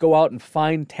Gutekunst go out and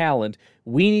find talent,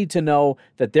 we need to know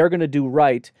that they're going to do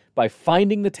right by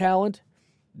finding the talent,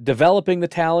 developing the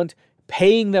talent,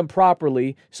 paying them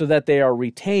properly so that they are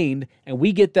retained, and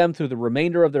we get them through the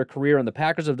remainder of their career, and the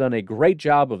Packers have done a great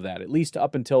job of that, at least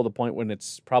up until the point when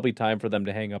it's probably time for them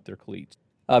to hang up their cleats.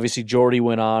 Obviously, Jordy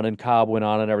went on, and Cobb went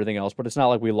on, and everything else, but it's not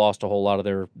like we lost a whole lot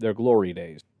of their glory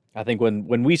days. I think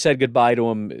when we said goodbye to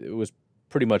them, it was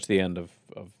pretty much the end of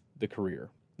the career.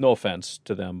 No offense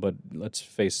to them, but let's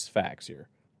face facts here.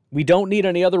 We don't need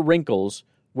any other wrinkles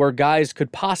where guys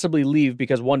could possibly leave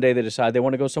because one day they decide they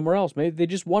want to go somewhere else. Maybe they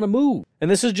just want to move.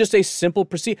 And this is just a simple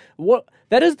procedure.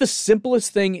 That is the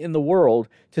simplest thing in the world,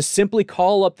 to simply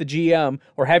call up the GM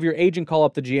or have your agent call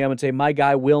up the GM and say, my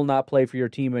guy will not play for your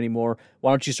team anymore.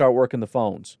 Why don't you start working the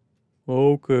phones?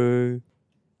 Okay.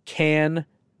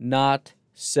 Cannot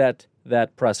set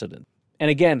that precedent. And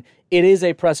again, it is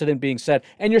a precedent being set,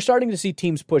 and you're starting to see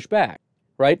teams push back,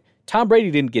 right? Tom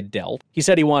Brady didn't get dealt. He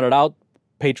said he wanted out.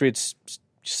 Patriots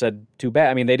said too bad.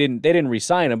 I mean, they didn't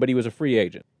re-sign him, but he was a free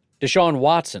agent. Deshaun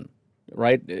Watson,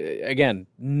 right? Again,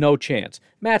 no chance.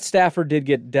 Matt Stafford did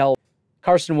get dealt.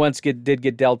 Carson Wentz did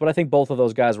get dealt, but I think both of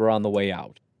those guys were on the way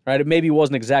out, right? It maybe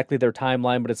wasn't exactly their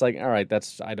timeline, but it's like, all right,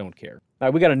 I don't care. All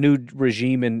right, we got a new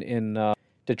regime in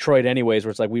Detroit anyways,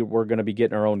 where it's like we're going to be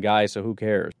getting our own guy, so who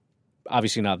cares?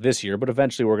 Obviously not this year, but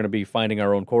eventually we're going to be finding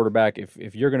our own quarterback.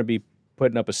 If you're going to be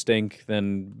putting up a stink,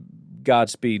 then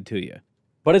Godspeed to you.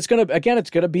 But it's going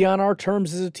to be on our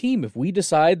terms as a team. If we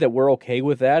decide that we're okay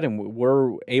with that and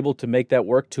we're able to make that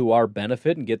work to our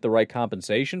benefit and get the right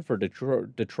compensation for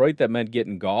Detroit, that meant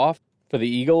getting Goff. For the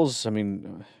Eagles, I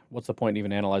mean, what's the point in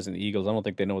even analyzing the Eagles? I don't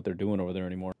think they know what they're doing over there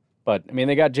anymore. But, I mean,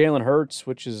 they got Jalen Hurts,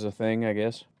 which is a thing, I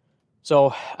guess.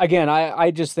 So, again,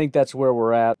 I just think that's where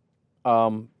we're at.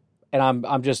 And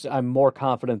I'm more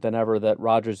confident than ever that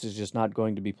Rodgers is just not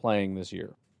going to be playing this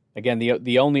year. Again,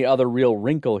 the only other real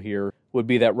wrinkle here would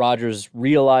be that Rodgers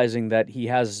realizing that he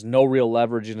has no real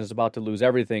leverage and is about to lose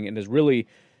everything, and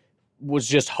was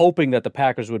just hoping that the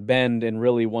Packers would bend, and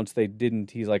really once they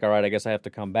didn't, he's like, all right, I guess I have to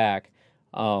come back.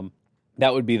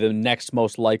 That would be the next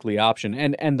most likely option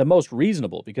and the most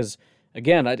reasonable, because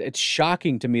again, it's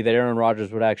shocking to me that Aaron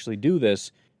Rodgers would actually do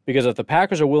this. Because if the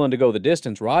Packers are willing to go the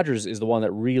distance, Rodgers is the one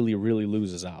that really, really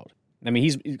loses out. I mean,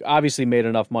 he's obviously made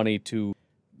enough money to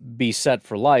be set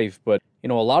for life, but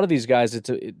a lot of these guys,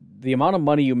 the amount of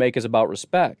money you make is about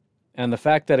respect. And the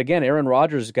fact that, again, Aaron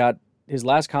Rodgers got his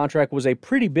last contract was a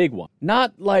pretty big one.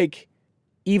 Not like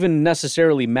even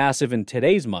necessarily massive in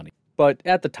today's money, but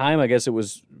at the time, I guess it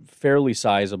was fairly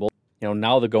sizable.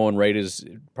 Now the going rate is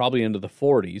probably into the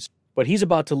 40s, but he's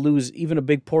about to lose even a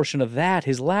big portion of that,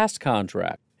 his last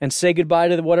contract, and say goodbye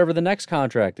to whatever the next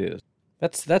contract is.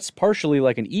 That's partially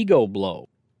like an ego blow.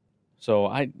 So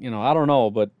I don't know,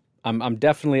 but I'm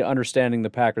definitely understanding the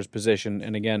Packers' position.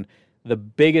 And again, the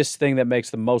biggest thing that makes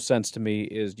the most sense to me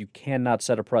is you cannot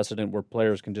set a precedent where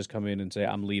players can just come in and say,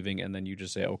 I'm leaving, and then you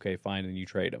just say, okay, fine, and you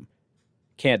trade them.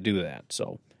 Can't do that.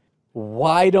 So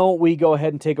why don't we go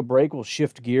ahead and take a break? We'll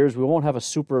shift gears. We won't have a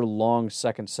super long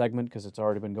second segment because it's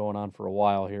already been going on for a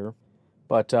while here.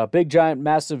 But big, giant,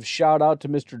 massive shout-out to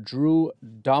Mr. Drew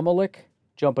Domelik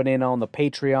jumping in on the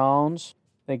Patreons.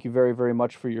 Thank you very, very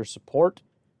much for your support.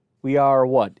 We are,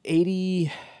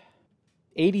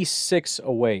 86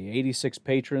 away, 86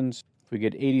 patrons. If we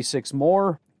get 86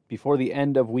 more, before the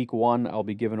end of week 1, I'll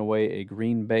be giving away a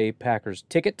Green Bay Packers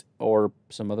ticket or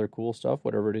some other cool stuff,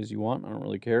 whatever it is you want. I don't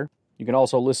really care. You can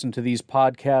also listen to these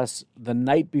podcasts the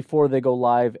night before they go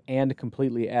live and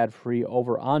completely ad-free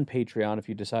over on Patreon if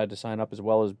you decide to sign up, as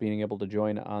well as being able to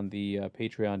join on the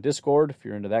Patreon Discord if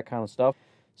you're into that kind of stuff.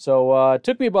 So it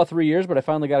took me about 3 years, but I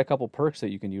finally got a couple perks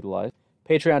that you can utilize.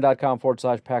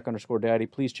 Patreon.com/Pack_Daddy.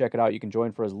 Please check it out. You can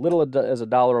join for as little as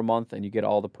 $1 a month, and you get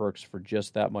all the perks for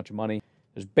just that much money.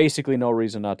 There's basically no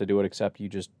reason not to do it except you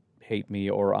just hate me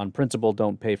or on principle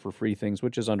don't pay for free things,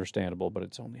 which is understandable, but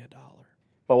it's only $1.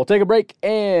 But we'll take a break,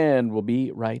 and we'll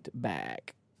be right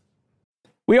back.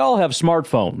 We all have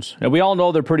smartphones, and we all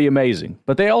know they're pretty amazing,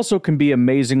 but they also can be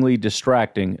amazingly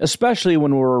distracting, especially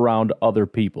when we're around other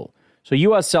people. So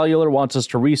US Cellular wants us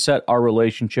to reset our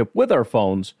relationship with our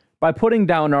phones by putting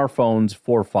down our phones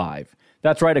for $5.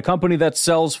 That's right, a company that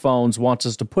sells phones wants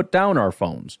us to put down our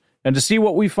phones. And to see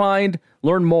what we find,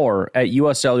 learn more at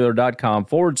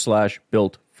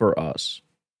uscellular.com/built for us.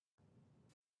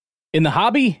 In the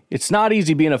hobby, it's not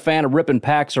easy being a fan of ripping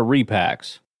packs or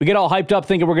repacks. We get all hyped up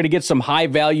thinking we're going to get some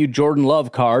high-value Jordan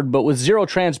Love card, but with zero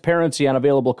transparency on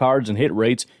available cards and hit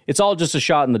rates, it's all just a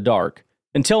shot in the dark.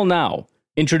 Until now.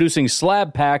 Introducing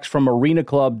Slab Packs from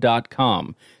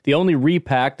arenaclub.com, the only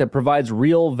repack that provides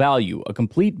real value, a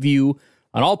complete view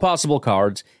on all possible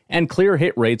cards, and clear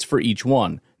hit rates for each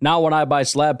one. Now when I buy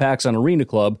Slab Packs on Arena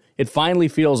Club, it finally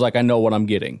feels like I know what I'm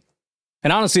getting.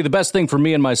 And honestly, the best thing for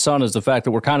me and my son is the fact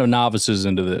that we're kind of novices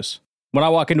into this. When I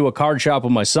walk into a card shop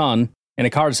with my son, and a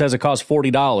card says it costs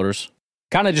 $40,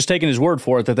 kind of just taking his word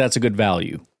for it that that's a good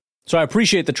value. So I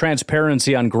appreciate the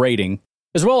transparency on grading,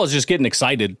 as well as just getting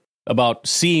excited about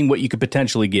seeing what you could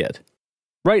potentially get.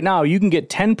 Right now, you can get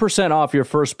 10% off your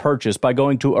first purchase by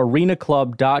going to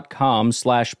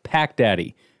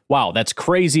arenaclub.com/packdaddy. Wow, that's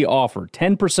crazy offer.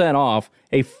 10% off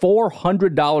a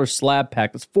 $400 slab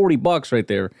pack. That's $40 right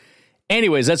there.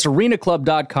 Anyways, that's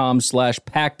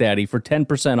arenaclub.com/packdaddy for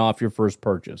 10% off your first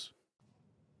purchase.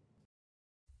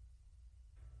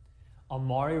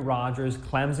 Amari Rodgers,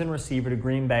 Clemson receiver to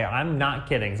Green Bay. I'm not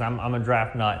kidding, 'cause I'm a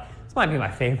draft nut. This might be my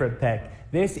favorite pick.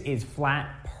 This is flat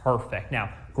perfect. Now,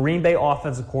 Green Bay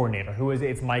offensive coordinator,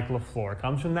 it's Mike LaFleur,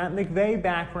 comes from that McVay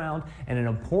background, and an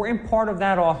important part of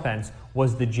that offense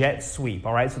was the jet sweep,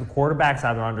 all right? So the quarterback's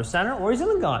either under center or he's in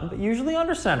the gun, but usually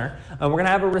under center. And we're going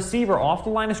to have a receiver off the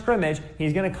line of scrimmage.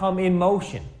 He's going to come in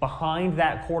motion behind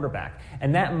that quarterback.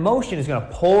 And that motion is going to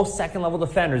pull second-level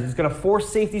defenders. It's going to force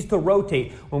safeties to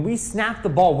rotate. When we snap the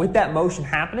ball with that motion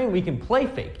happening, we can play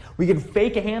fake. We can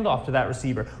fake a handoff to that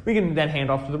receiver. We can then hand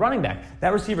off to the running back.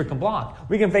 That receiver can block.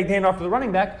 We can fake the handoff to the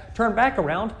running back, turn back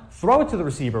around, throw it to the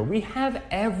receiver. We have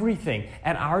everything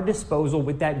at our disposal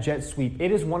with that jet sweep.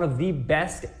 It is one of the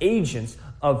best agents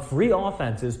of free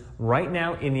offenses right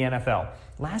now in the NFL.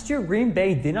 Last year, Green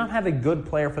Bay did not have a good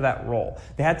player for that role.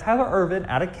 They had Tyler Ervin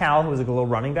out of Cal, who was a little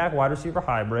running back, wide receiver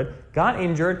hybrid, got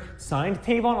injured, signed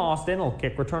Tavon Austin, a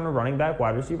kick returner, running back,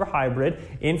 wide receiver hybrid,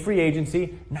 in free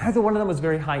agency. Neither one of them was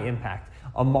very high impact.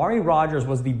 Amari Rodgers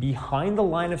was the behind the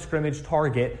line of scrimmage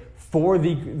target for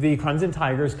the Clemson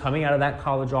Tigers coming out of that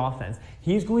college offense.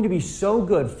 He's going to be so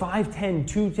good, 5'10",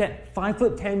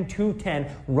 210,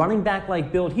 running back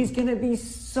like build. He's going to be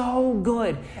so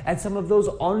good at some of those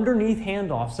underneath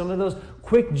handoffs, some of those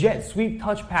quick jet sweep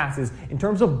touch passes. In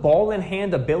terms of ball in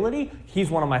hand ability, he's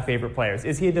one of my favorite players.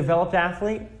 Is he a developed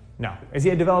athlete? No. Is he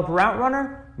a developed route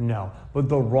runner? No. But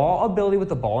the raw ability with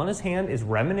the ball in his hand is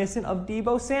reminiscent of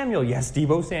Deebo Samuel. Yes,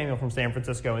 Deebo Samuel from San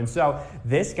Francisco. And so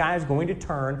this guy is going to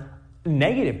turn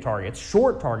negative targets,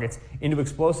 short targets, into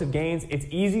explosive gains. It's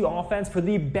easy offense for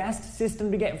the best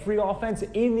system to get free offense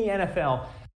in the NFL.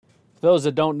 For those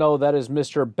that don't know, that is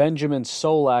Mr. Benjamin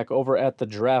Solak over at the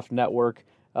Draft Network.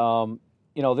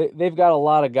 They've got a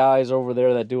lot of guys over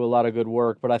there that do a lot of good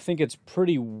work, but I think it's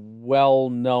pretty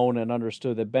well known and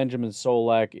understood that Benjamin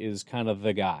Solak is kind of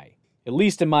the guy, at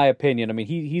least in my opinion. I mean,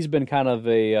 he's been kind of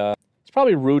it's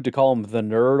probably rude to call him the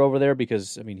nerd over there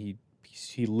because, I mean, he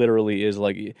literally is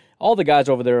like, all the guys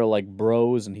over there are like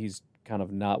bros, and he's kind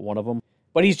of not one of them.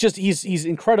 But he's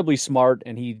incredibly smart,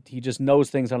 and he just knows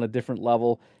things on a different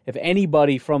level. If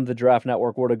anybody from the Draft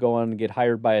Network were to go on and get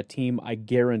hired by a team, I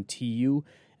guarantee you,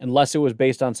 unless it was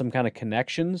based on some kind of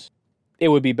connections, it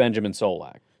would be Benjamin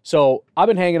Solak. So I've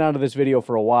been hanging on to this video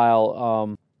for a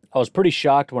while. I was pretty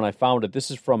shocked when I found it.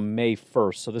 This is from May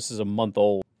 1st, so this is a month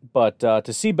old. But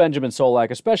to see Benjamin Solak,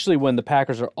 especially when the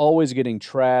Packers are always getting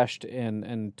trashed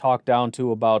and talked down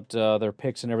to about their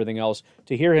picks and everything else,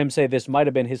 to hear him say this might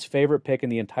have been his favorite pick in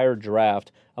the entire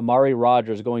draft, Amari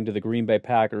Rodgers going to the Green Bay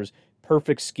Packers,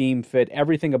 perfect scheme fit,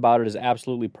 everything about it is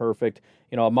absolutely perfect.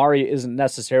 You know, Amari isn't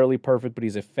necessarily perfect, but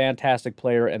he's a fantastic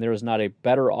player, and there is not a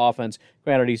better offense.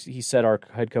 Granted, he said our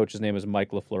head coach's name is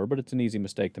Mike LaFleur, but it's an easy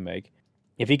mistake to make.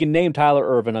 If he can name Tyler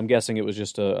Ervin, I'm guessing it was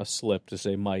just a slip to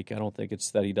say Mike. I don't think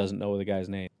it's that he doesn't know the guy's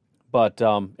name. But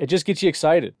it just gets you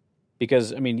excited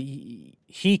because, I mean,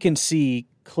 he can see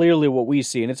clearly what we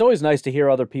see. And it's always nice to hear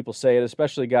other people say it,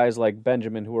 especially guys like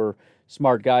Benjamin who are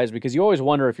smart guys, because you always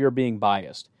wonder if you're being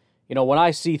biased. You know, when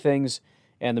I see things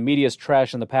and the media's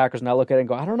trashing the Packers and I look at it and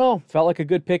go, I don't know, felt like a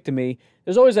good pick to me,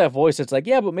 there's always that voice that's like,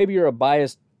 yeah, but maybe you're a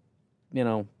biased,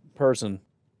 person.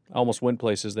 I almost went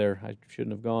places there. I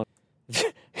shouldn't have gone.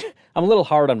 I'm a little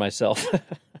hard on myself.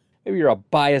 Maybe you're a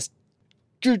biased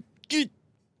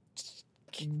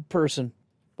person.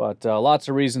 But lots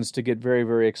of reasons to get very,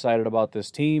 very excited about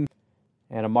this team.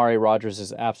 And Amari Rodgers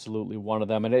is absolutely one of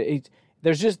them. And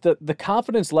there's just the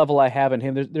confidence level I have in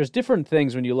him. There's different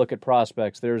things when you look at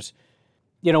prospects. There's,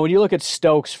 when you look at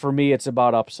Stokes, for me, it's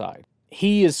about upside.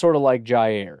 He is sort of like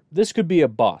Jair. This could be a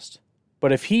bust,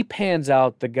 but if he pans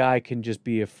out, the guy can just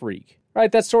be a freak. Right,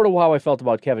 that's sort of how I felt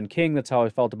about Kevin King. That's how I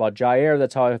felt about Jair.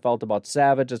 That's how I felt about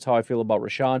Savage. That's how I feel about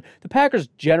Rashawn. The Packers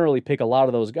generally pick a lot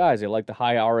of those guys. They like the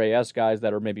high RAS guys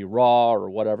that are maybe raw or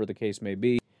whatever the case may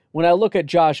be. When I look at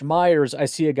Josh Myers, I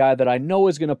see a guy that I know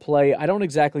is going to play. I don't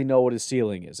exactly know what his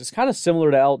ceiling is. It's kind of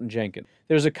similar to Elgton Jenkins.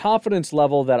 There's a confidence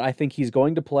level that I think he's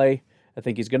going to play. I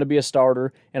think he's going to be a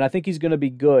starter, and I think he's going to be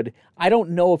good. I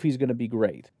don't know if he's going to be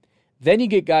great. Then you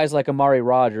get guys like Amari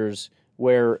Rodgers,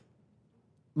 where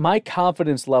my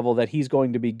confidence level that he's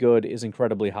going to be good is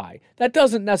incredibly high. That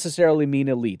doesn't necessarily mean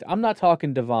elite. I'm not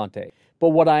talking Devontae. But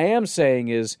what I am saying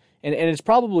is, and it's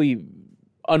probably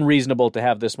unreasonable to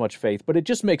have this much faith, but it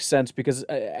just makes sense because,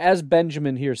 as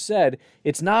Benjamin here said,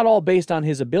 it's not all based on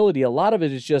his ability. A lot of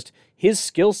it is just his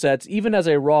skill sets, even as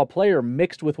a raw player,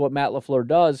 mixed with what Matt LaFleur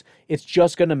does. It's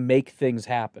just going to make things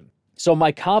happen. So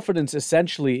my confidence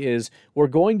essentially is we're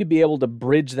going to be able to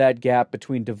bridge that gap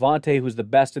between Devontae, who's the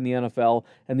best in the NFL,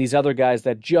 and these other guys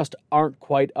that just aren't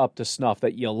quite up to snuff,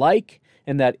 that you like,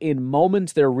 and that in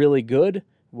moments they're really good,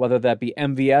 whether that be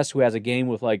MVS, who has a game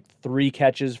with like 3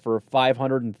 catches for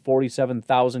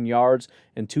 547,000 yards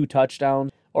and 2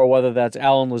 touchdowns, or whether that's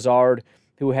Allen Lazard,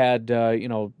 who had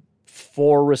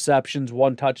 4 receptions,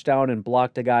 1 touchdown, and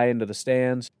blocked a guy into the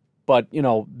stands. But,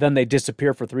 then they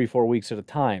disappear for 3-4 weeks at a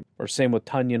time. Or same with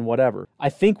Tunyon, whatever. I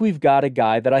think we've got a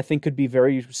guy that I think could be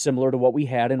very similar to what we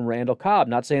had in Randall Cobb.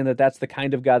 Not saying that that's the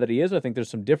kind of guy that he is. I think there's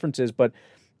some differences, but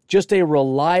just a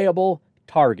reliable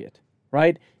target,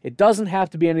 right? It doesn't have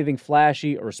to be anything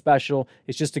flashy or special.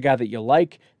 It's just a guy that you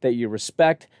like, that you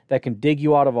respect, that can dig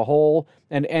you out of a hole.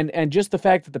 And just the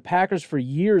fact that the Packers for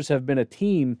years have been a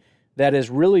team that has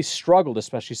really struggled,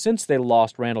 especially since they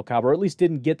lost Randall Cobb, or at least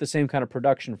didn't get the same kind of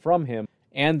production from him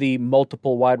and the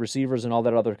multiple wide receivers and all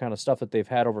that other kind of stuff that they've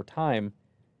had over time.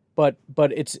 But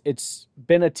it's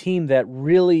been a team that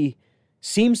really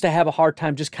seems to have a hard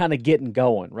time just kind of getting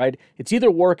going, right? It's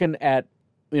either working at,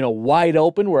 wide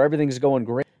open where everything's going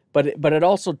great, but it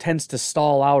also tends to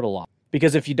stall out a lot.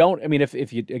 Because if you don't,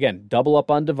 if you, again, double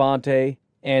up on Devontae,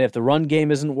 and if the run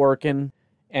game isn't working,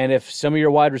 and if some of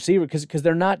your wide receivers, because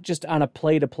they're not just on a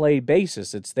play-to-play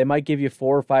basis, they might give you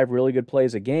 4 or 5 really good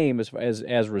plays a game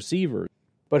as receivers.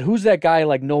 But who's that guy,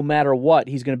 like, no matter what,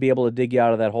 he's going to be able to dig you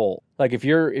out of that hole? Like, if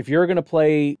you're going to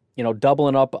play,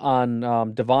 doubling up on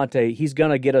Devontae, he's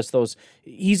going to get us those.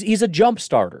 He's a jump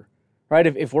starter, right?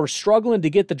 If we're struggling to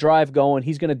get the drive going,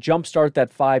 he's going to jump start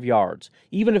that 5 yards.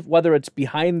 Even whether it's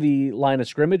behind the line of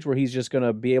scrimmage where he's just going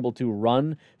to be able to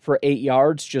run for 8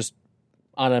 yards, just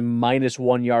on a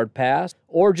 -1 yard pass,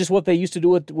 or just what they used to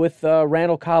do with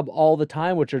Randall Cobb all the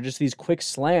time, which are just these quick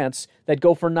slants that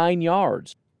go for 9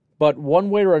 yards. But one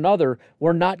way or another,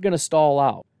 we're not going to stall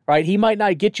out, right? He might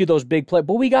not get you those big plays,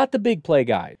 but we got the big play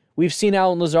guy. We've seen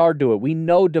Allen Lazard do it. We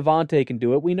know Devontae can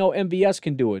do it. We know MVS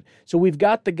can do it. So we've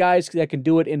got the guys that can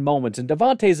do it in moments. And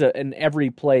Devontae's an every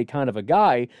play kind of a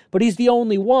guy, but he's the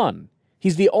only one.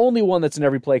 He's the only one that's an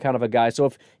every play kind of a guy.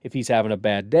 So if he's having a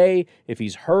bad day, if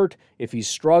he's hurt, if he's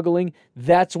struggling,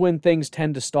 that's when things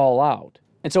tend to stall out.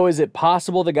 And so is it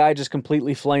possible the guy just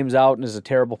completely flames out and is a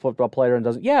terrible football player and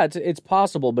doesn't? Yeah, it's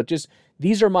possible, but just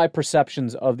these are my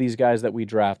perceptions of these guys that we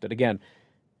drafted. Again,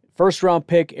 first-round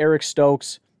pick, Eric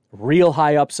Stokes, real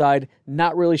high upside.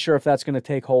 Not really sure if that's going to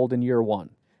take hold in year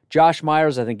 1. Josh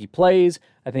Myers, I think he plays.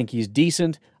 I think he's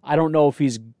decent. I don't know if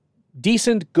he's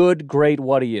decent, good, great,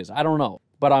 what he is. I don't know.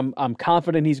 But I'm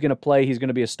confident he's going to play. He's going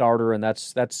to be a starter, and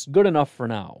that's good enough for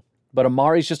now. But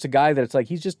Amari's just a guy that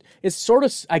it's sort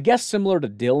of, I guess, similar to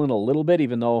Dillon a little bit,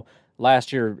 even though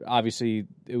last year, obviously,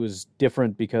 it was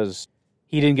different because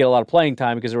he didn't get a lot of playing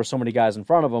time because there were so many guys in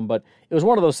front of him. But it was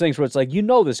one of those things where it's like,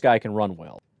 this guy can run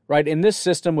well, right? In this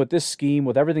system, with this scheme,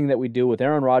 with everything that we do, with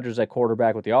Aaron Rodgers at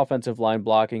quarterback, with the offensive line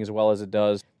blocking as well as it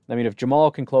does, if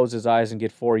Jamal can close his eyes and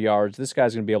get 4 yards, this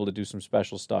guy's going to be able to do some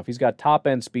special stuff. He's got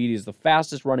top-end speed. He's the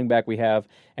fastest running back we have,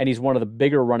 and he's one of the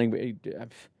bigger running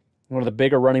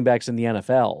backs in the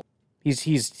NFL.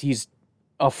 He's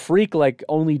a freak like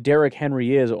only Derrick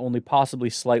Henry is, only possibly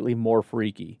slightly more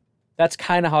freaky. That's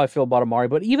kind of how I feel about Amari,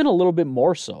 but even a little bit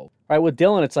more so. Right, with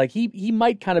Dillon, it's like he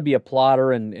might kind of be a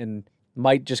plotter and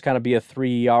might just kind of be a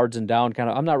 3 yards and down kind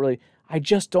of. I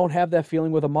just don't have that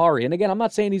feeling with Amari. And again, I'm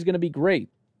not saying he's going to be great.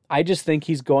 I just think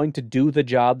he's going to do the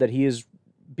job that he is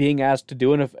being asked to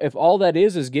do. And if all that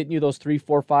is getting you those 3,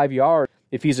 4, 5 yards,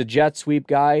 if he's a jet sweep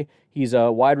guy, he's a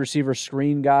wide receiver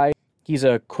screen guy, He's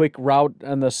a quick route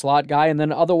and the slot guy, and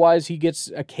then otherwise he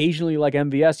gets occasionally, like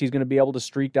MVS, he's going to be able to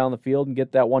streak down the field and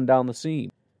get that one down the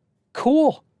seam.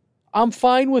 Cool. I'm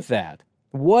fine with that.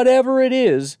 Whatever it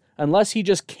is, unless he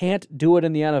just can't do it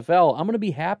in the NFL, I'm going to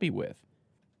be happy with.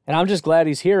 And I'm just glad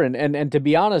he's here. And to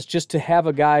be honest, just to have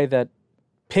a guy that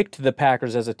picked the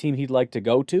Packers as a team he'd like to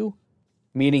go to,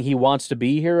 meaning he wants to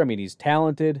be here. I mean, he's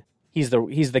talented. He's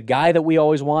the guy that we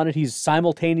always wanted. He's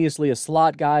simultaneously a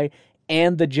slot guy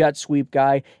and the jet sweep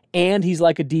guy, and he's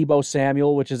like a Deebo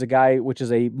Samuel, which is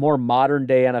a more modern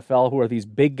day NFL, who are these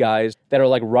big guys that are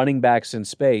like running backs in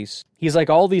space. He's like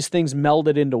all these things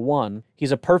melded into one.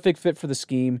 He's a perfect fit for the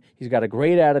scheme. He's got a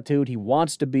great attitude. He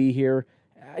wants to be here.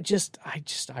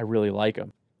 I really like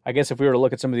him. I guess if we were to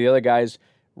look at some of the other guys,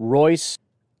 Royce,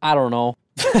 I don't know.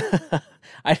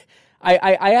 I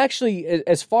actually,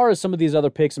 as far as some of these other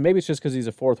picks, and maybe it's just because he's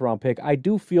a 4th-round pick, I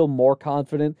do feel more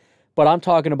confident. But I'm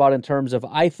talking about in terms of,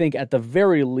 I think at the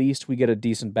very least we get a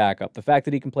decent backup. The fact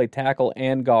that he can play tackle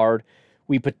and guard,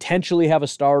 we potentially have a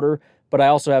starter, but I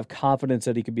also have confidence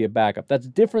that he could be a backup. That's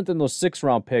different than those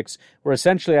 6th-round picks where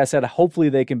essentially I said hopefully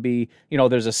they can be,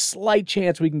 there's a slight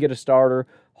chance we can get a starter.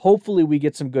 Hopefully we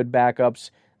get some good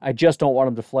backups. I just don't want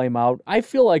him to flame out. I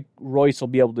feel like Royce will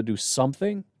be able to do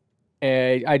something.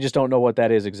 I just don't know what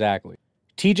that is exactly.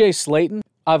 TJ Slayton,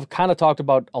 I've kind of talked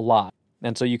about a lot,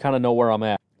 and so you kind of know where I'm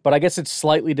at. But I guess it's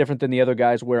slightly different than the other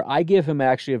guys where I give him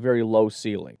actually a very low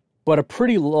ceiling, but a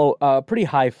pretty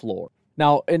high floor.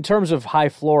 Now, in terms of high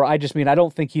floor, I just mean I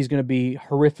don't think he's going to be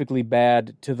horrifically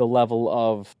bad to the level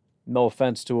of, no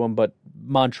offense to him, but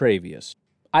Montravius.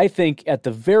 I think at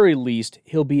the very least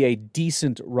he'll be a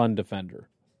decent run defender.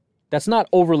 That's not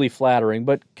overly flattering,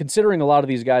 but considering a lot of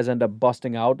these guys end up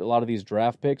busting out, a lot of these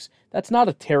draft picks, that's not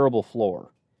a terrible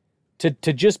floor.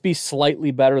 To just be slightly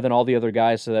better than all the other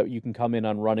guys so that you can come in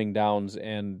on running downs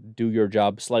and do your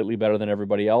job slightly better than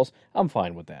everybody else, I'm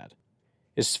fine with that.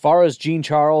 As far as Gene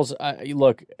Charles,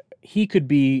 look, he could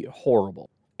be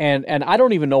horrible. And I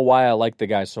don't even know why I like the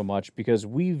guy so much, because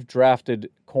we've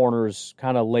drafted corners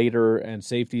kind of later and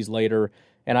safeties later,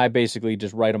 and I basically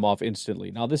just write them off instantly.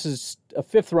 Now, this is a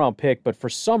 5th-round pick, but for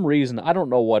some reason, I don't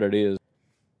know what it is.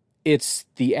 It's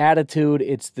the attitude,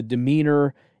 it's the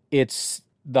demeanor, it's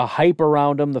the hype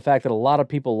around him, the fact that a lot of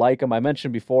people like him. I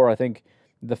mentioned before, I think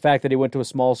the fact that he went to a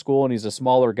small school and he's a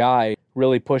smaller guy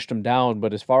really pushed him down.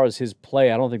 But as far as his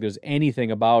play, I don't think there's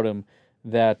anything about him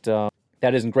that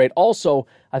isn't great. Also,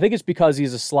 I think it's because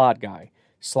he's a slot guy.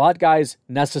 Slot guys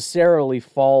necessarily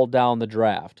fall down the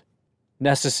draft.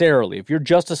 Necessarily. If you're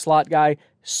just a slot guy,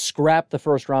 scrap the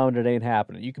 1st round. It ain't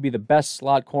happening. You could be the best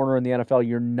slot corner in the NFL.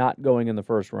 You're not going in the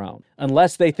 1st round.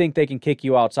 Unless they think they can kick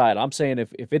you outside. I'm saying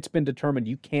if it's been determined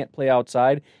you can't play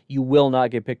outside, you will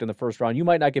not get picked in the 1st round. You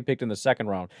might not get picked in the 2nd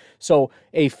round. So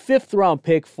a 5th-round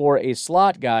pick for a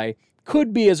slot guy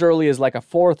could be as early as like a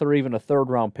 4th or even a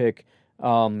 3rd-round pick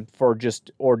for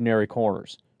just ordinary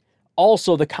corners.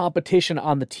 Also, the competition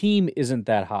on the team isn't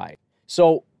that high.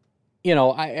 So,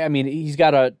 I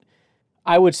mean,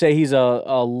 I would say he's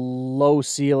a low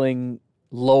ceiling,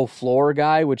 low floor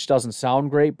guy, which doesn't sound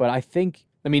great, but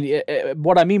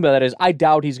what I mean by that is I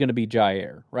doubt he's going to be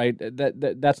Jair, right?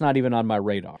 That's not even on my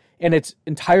radar. And it's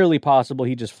entirely possible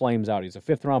he just flames out. He's a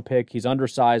 5th-round pick, he's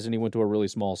undersized, and he went to a really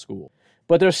small school.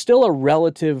 But there's still a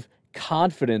relative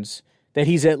confidence that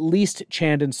he's at least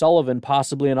Chandon Sullivan,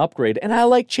 possibly an upgrade, and I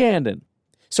like Chandon.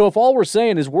 So if all we're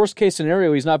saying is worst case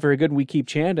scenario, he's not very good and we keep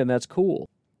Chandon, that's cool.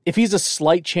 If he's a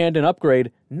slight Chandon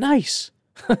upgrade, nice.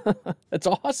 That's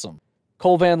awesome.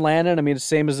 Cole Van Lanen, I mean, it's the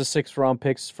same as the 6th-round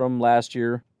picks from last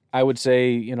year. I would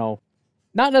say,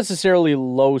 not necessarily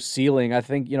low ceiling. I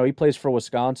think, he plays for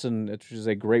Wisconsin, which is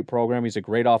a great program. He's a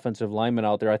great offensive lineman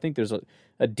out there. I think there's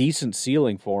a decent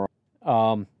ceiling for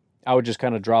him. I would just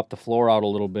kind of drop the floor out a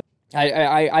little bit.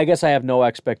 I guess I have no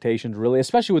expectations, really,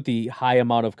 especially with the high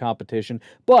amount of competition.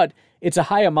 But it's a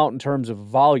high amount in terms of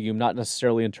volume, not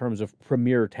necessarily in terms of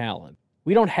premier talent.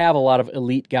 We don't have a lot of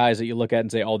elite guys that you look at and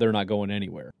say, oh, they're not going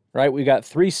anywhere, right? We got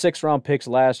 3 6th-round picks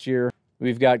last year.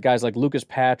 We've got guys like Lucas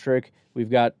Patrick. We've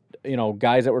got,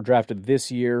 guys that were drafted this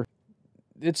year.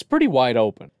 It's pretty wide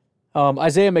open.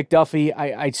 Isaiah McDuffie,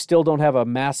 I still don't have a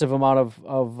massive amount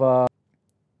of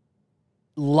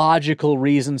logical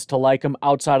reasons to like him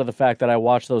outside of the fact that I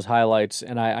watch those highlights,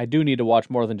 and I do need to watch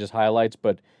more than just highlights,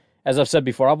 but as I've said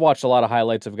before, I've watched a lot of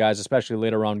highlights of guys, especially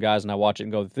later round guys, and I watch it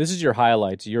and go, if this is your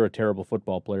highlights, you're a terrible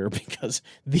football player, because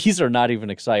these are not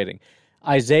even exciting.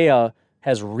 Isaiah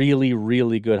has really,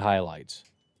 really good highlights.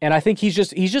 And I think he's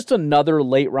just another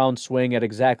late round swing at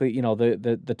exactly,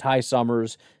 the Ty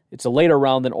Summers. It's a later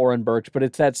round than Oren Burks, but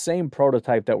it's that same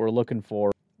prototype that we're looking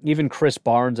for. Even Chris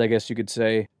Barnes, I guess you could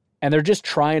say. And they're just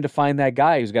trying to find that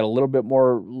guy who's got a little bit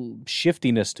more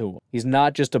shiftiness to him. He's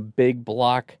not just a big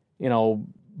block,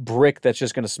 brick that's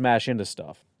just going to smash into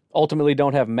stuff. Ultimately,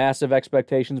 don't have massive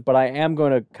expectations, but I am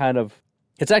going to kind of...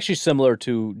 It's actually similar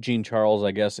to Jean Charles,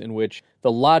 I guess, in which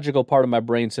the logical part of my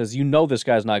brain says, this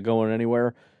guy's not going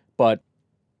anywhere, but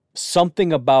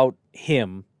something about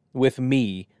him with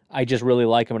me, I just really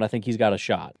like him, and I think he's got a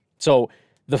shot. So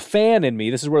the fan in me,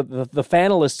 this is where the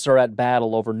fanalists are at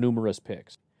battle over numerous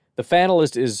picks. The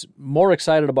fanalist is more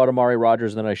excited about Amari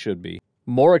Rodgers than I should be,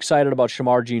 more excited about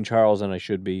Shamar Jean Charles than I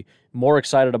should be, more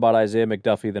excited about Isaiah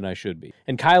McDuffie than I should be.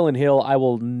 And Kylan Hill, I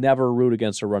will never root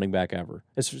against a running back ever.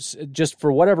 It's just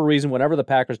for whatever reason, whenever the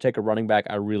Packers take a running back,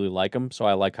 I really like him, so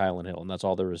I like Kylan Hill, and that's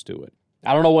all there is to it.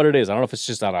 I don't know what it is. I don't know if it's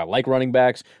just that I like running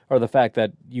backs or the fact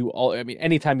that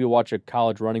anytime you watch a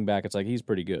college running back, it's like he's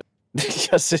pretty good.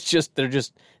 Because it's just,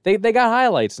 they got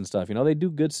highlights and stuff, they do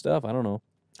good stuff. I don't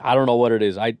know what it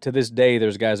is. To this day,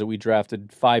 there's guys that we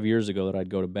drafted 5 years ago that I'd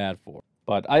go to bat for.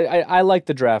 But I like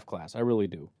the draft class. I really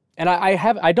do. And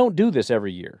I don't do this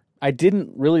every year. I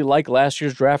didn't really like last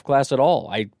year's draft class at all.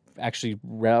 I actually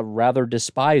rather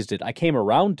despised it. I came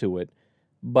around to it,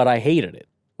 but I hated it.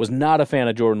 Was not a fan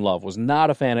of Jordan Love. Was not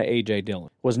a fan of A.J. Dillon.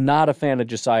 Was not a fan of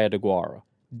Josiah DeGuara.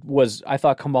 I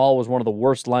thought Kamal was one of the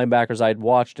worst linebackers I'd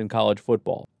watched in college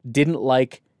football. Didn't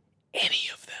like any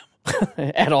of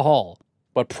them at all.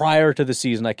 But prior to the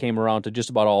season, I came around to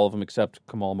just about all of them except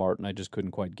Kamal Martin. I just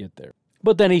couldn't quite get there.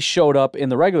 But then he showed up in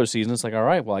the regular season. It's like, all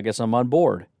right, well, I guess I'm on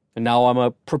board. And now I'm a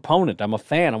proponent. I'm a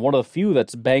fan. I'm one of the few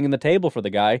that's banging the table for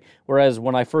the guy. Whereas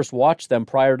when I first watched them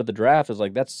prior to the draft, it's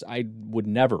like, I would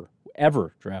never,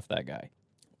 ever draft that guy.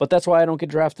 But that's why I don't get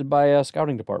drafted by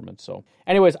scouting departments. So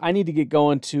anyways, I need to get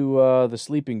going to the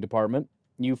sleeping department.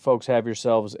 You folks have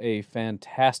yourselves a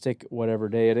fantastic whatever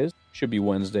day it is. Should be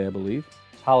Wednesday, I believe.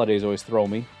 Holidays always throw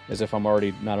me, as if I'm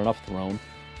already not enough thrown.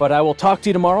 But I will talk to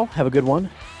you tomorrow. Have a good one.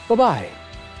 Bye-bye.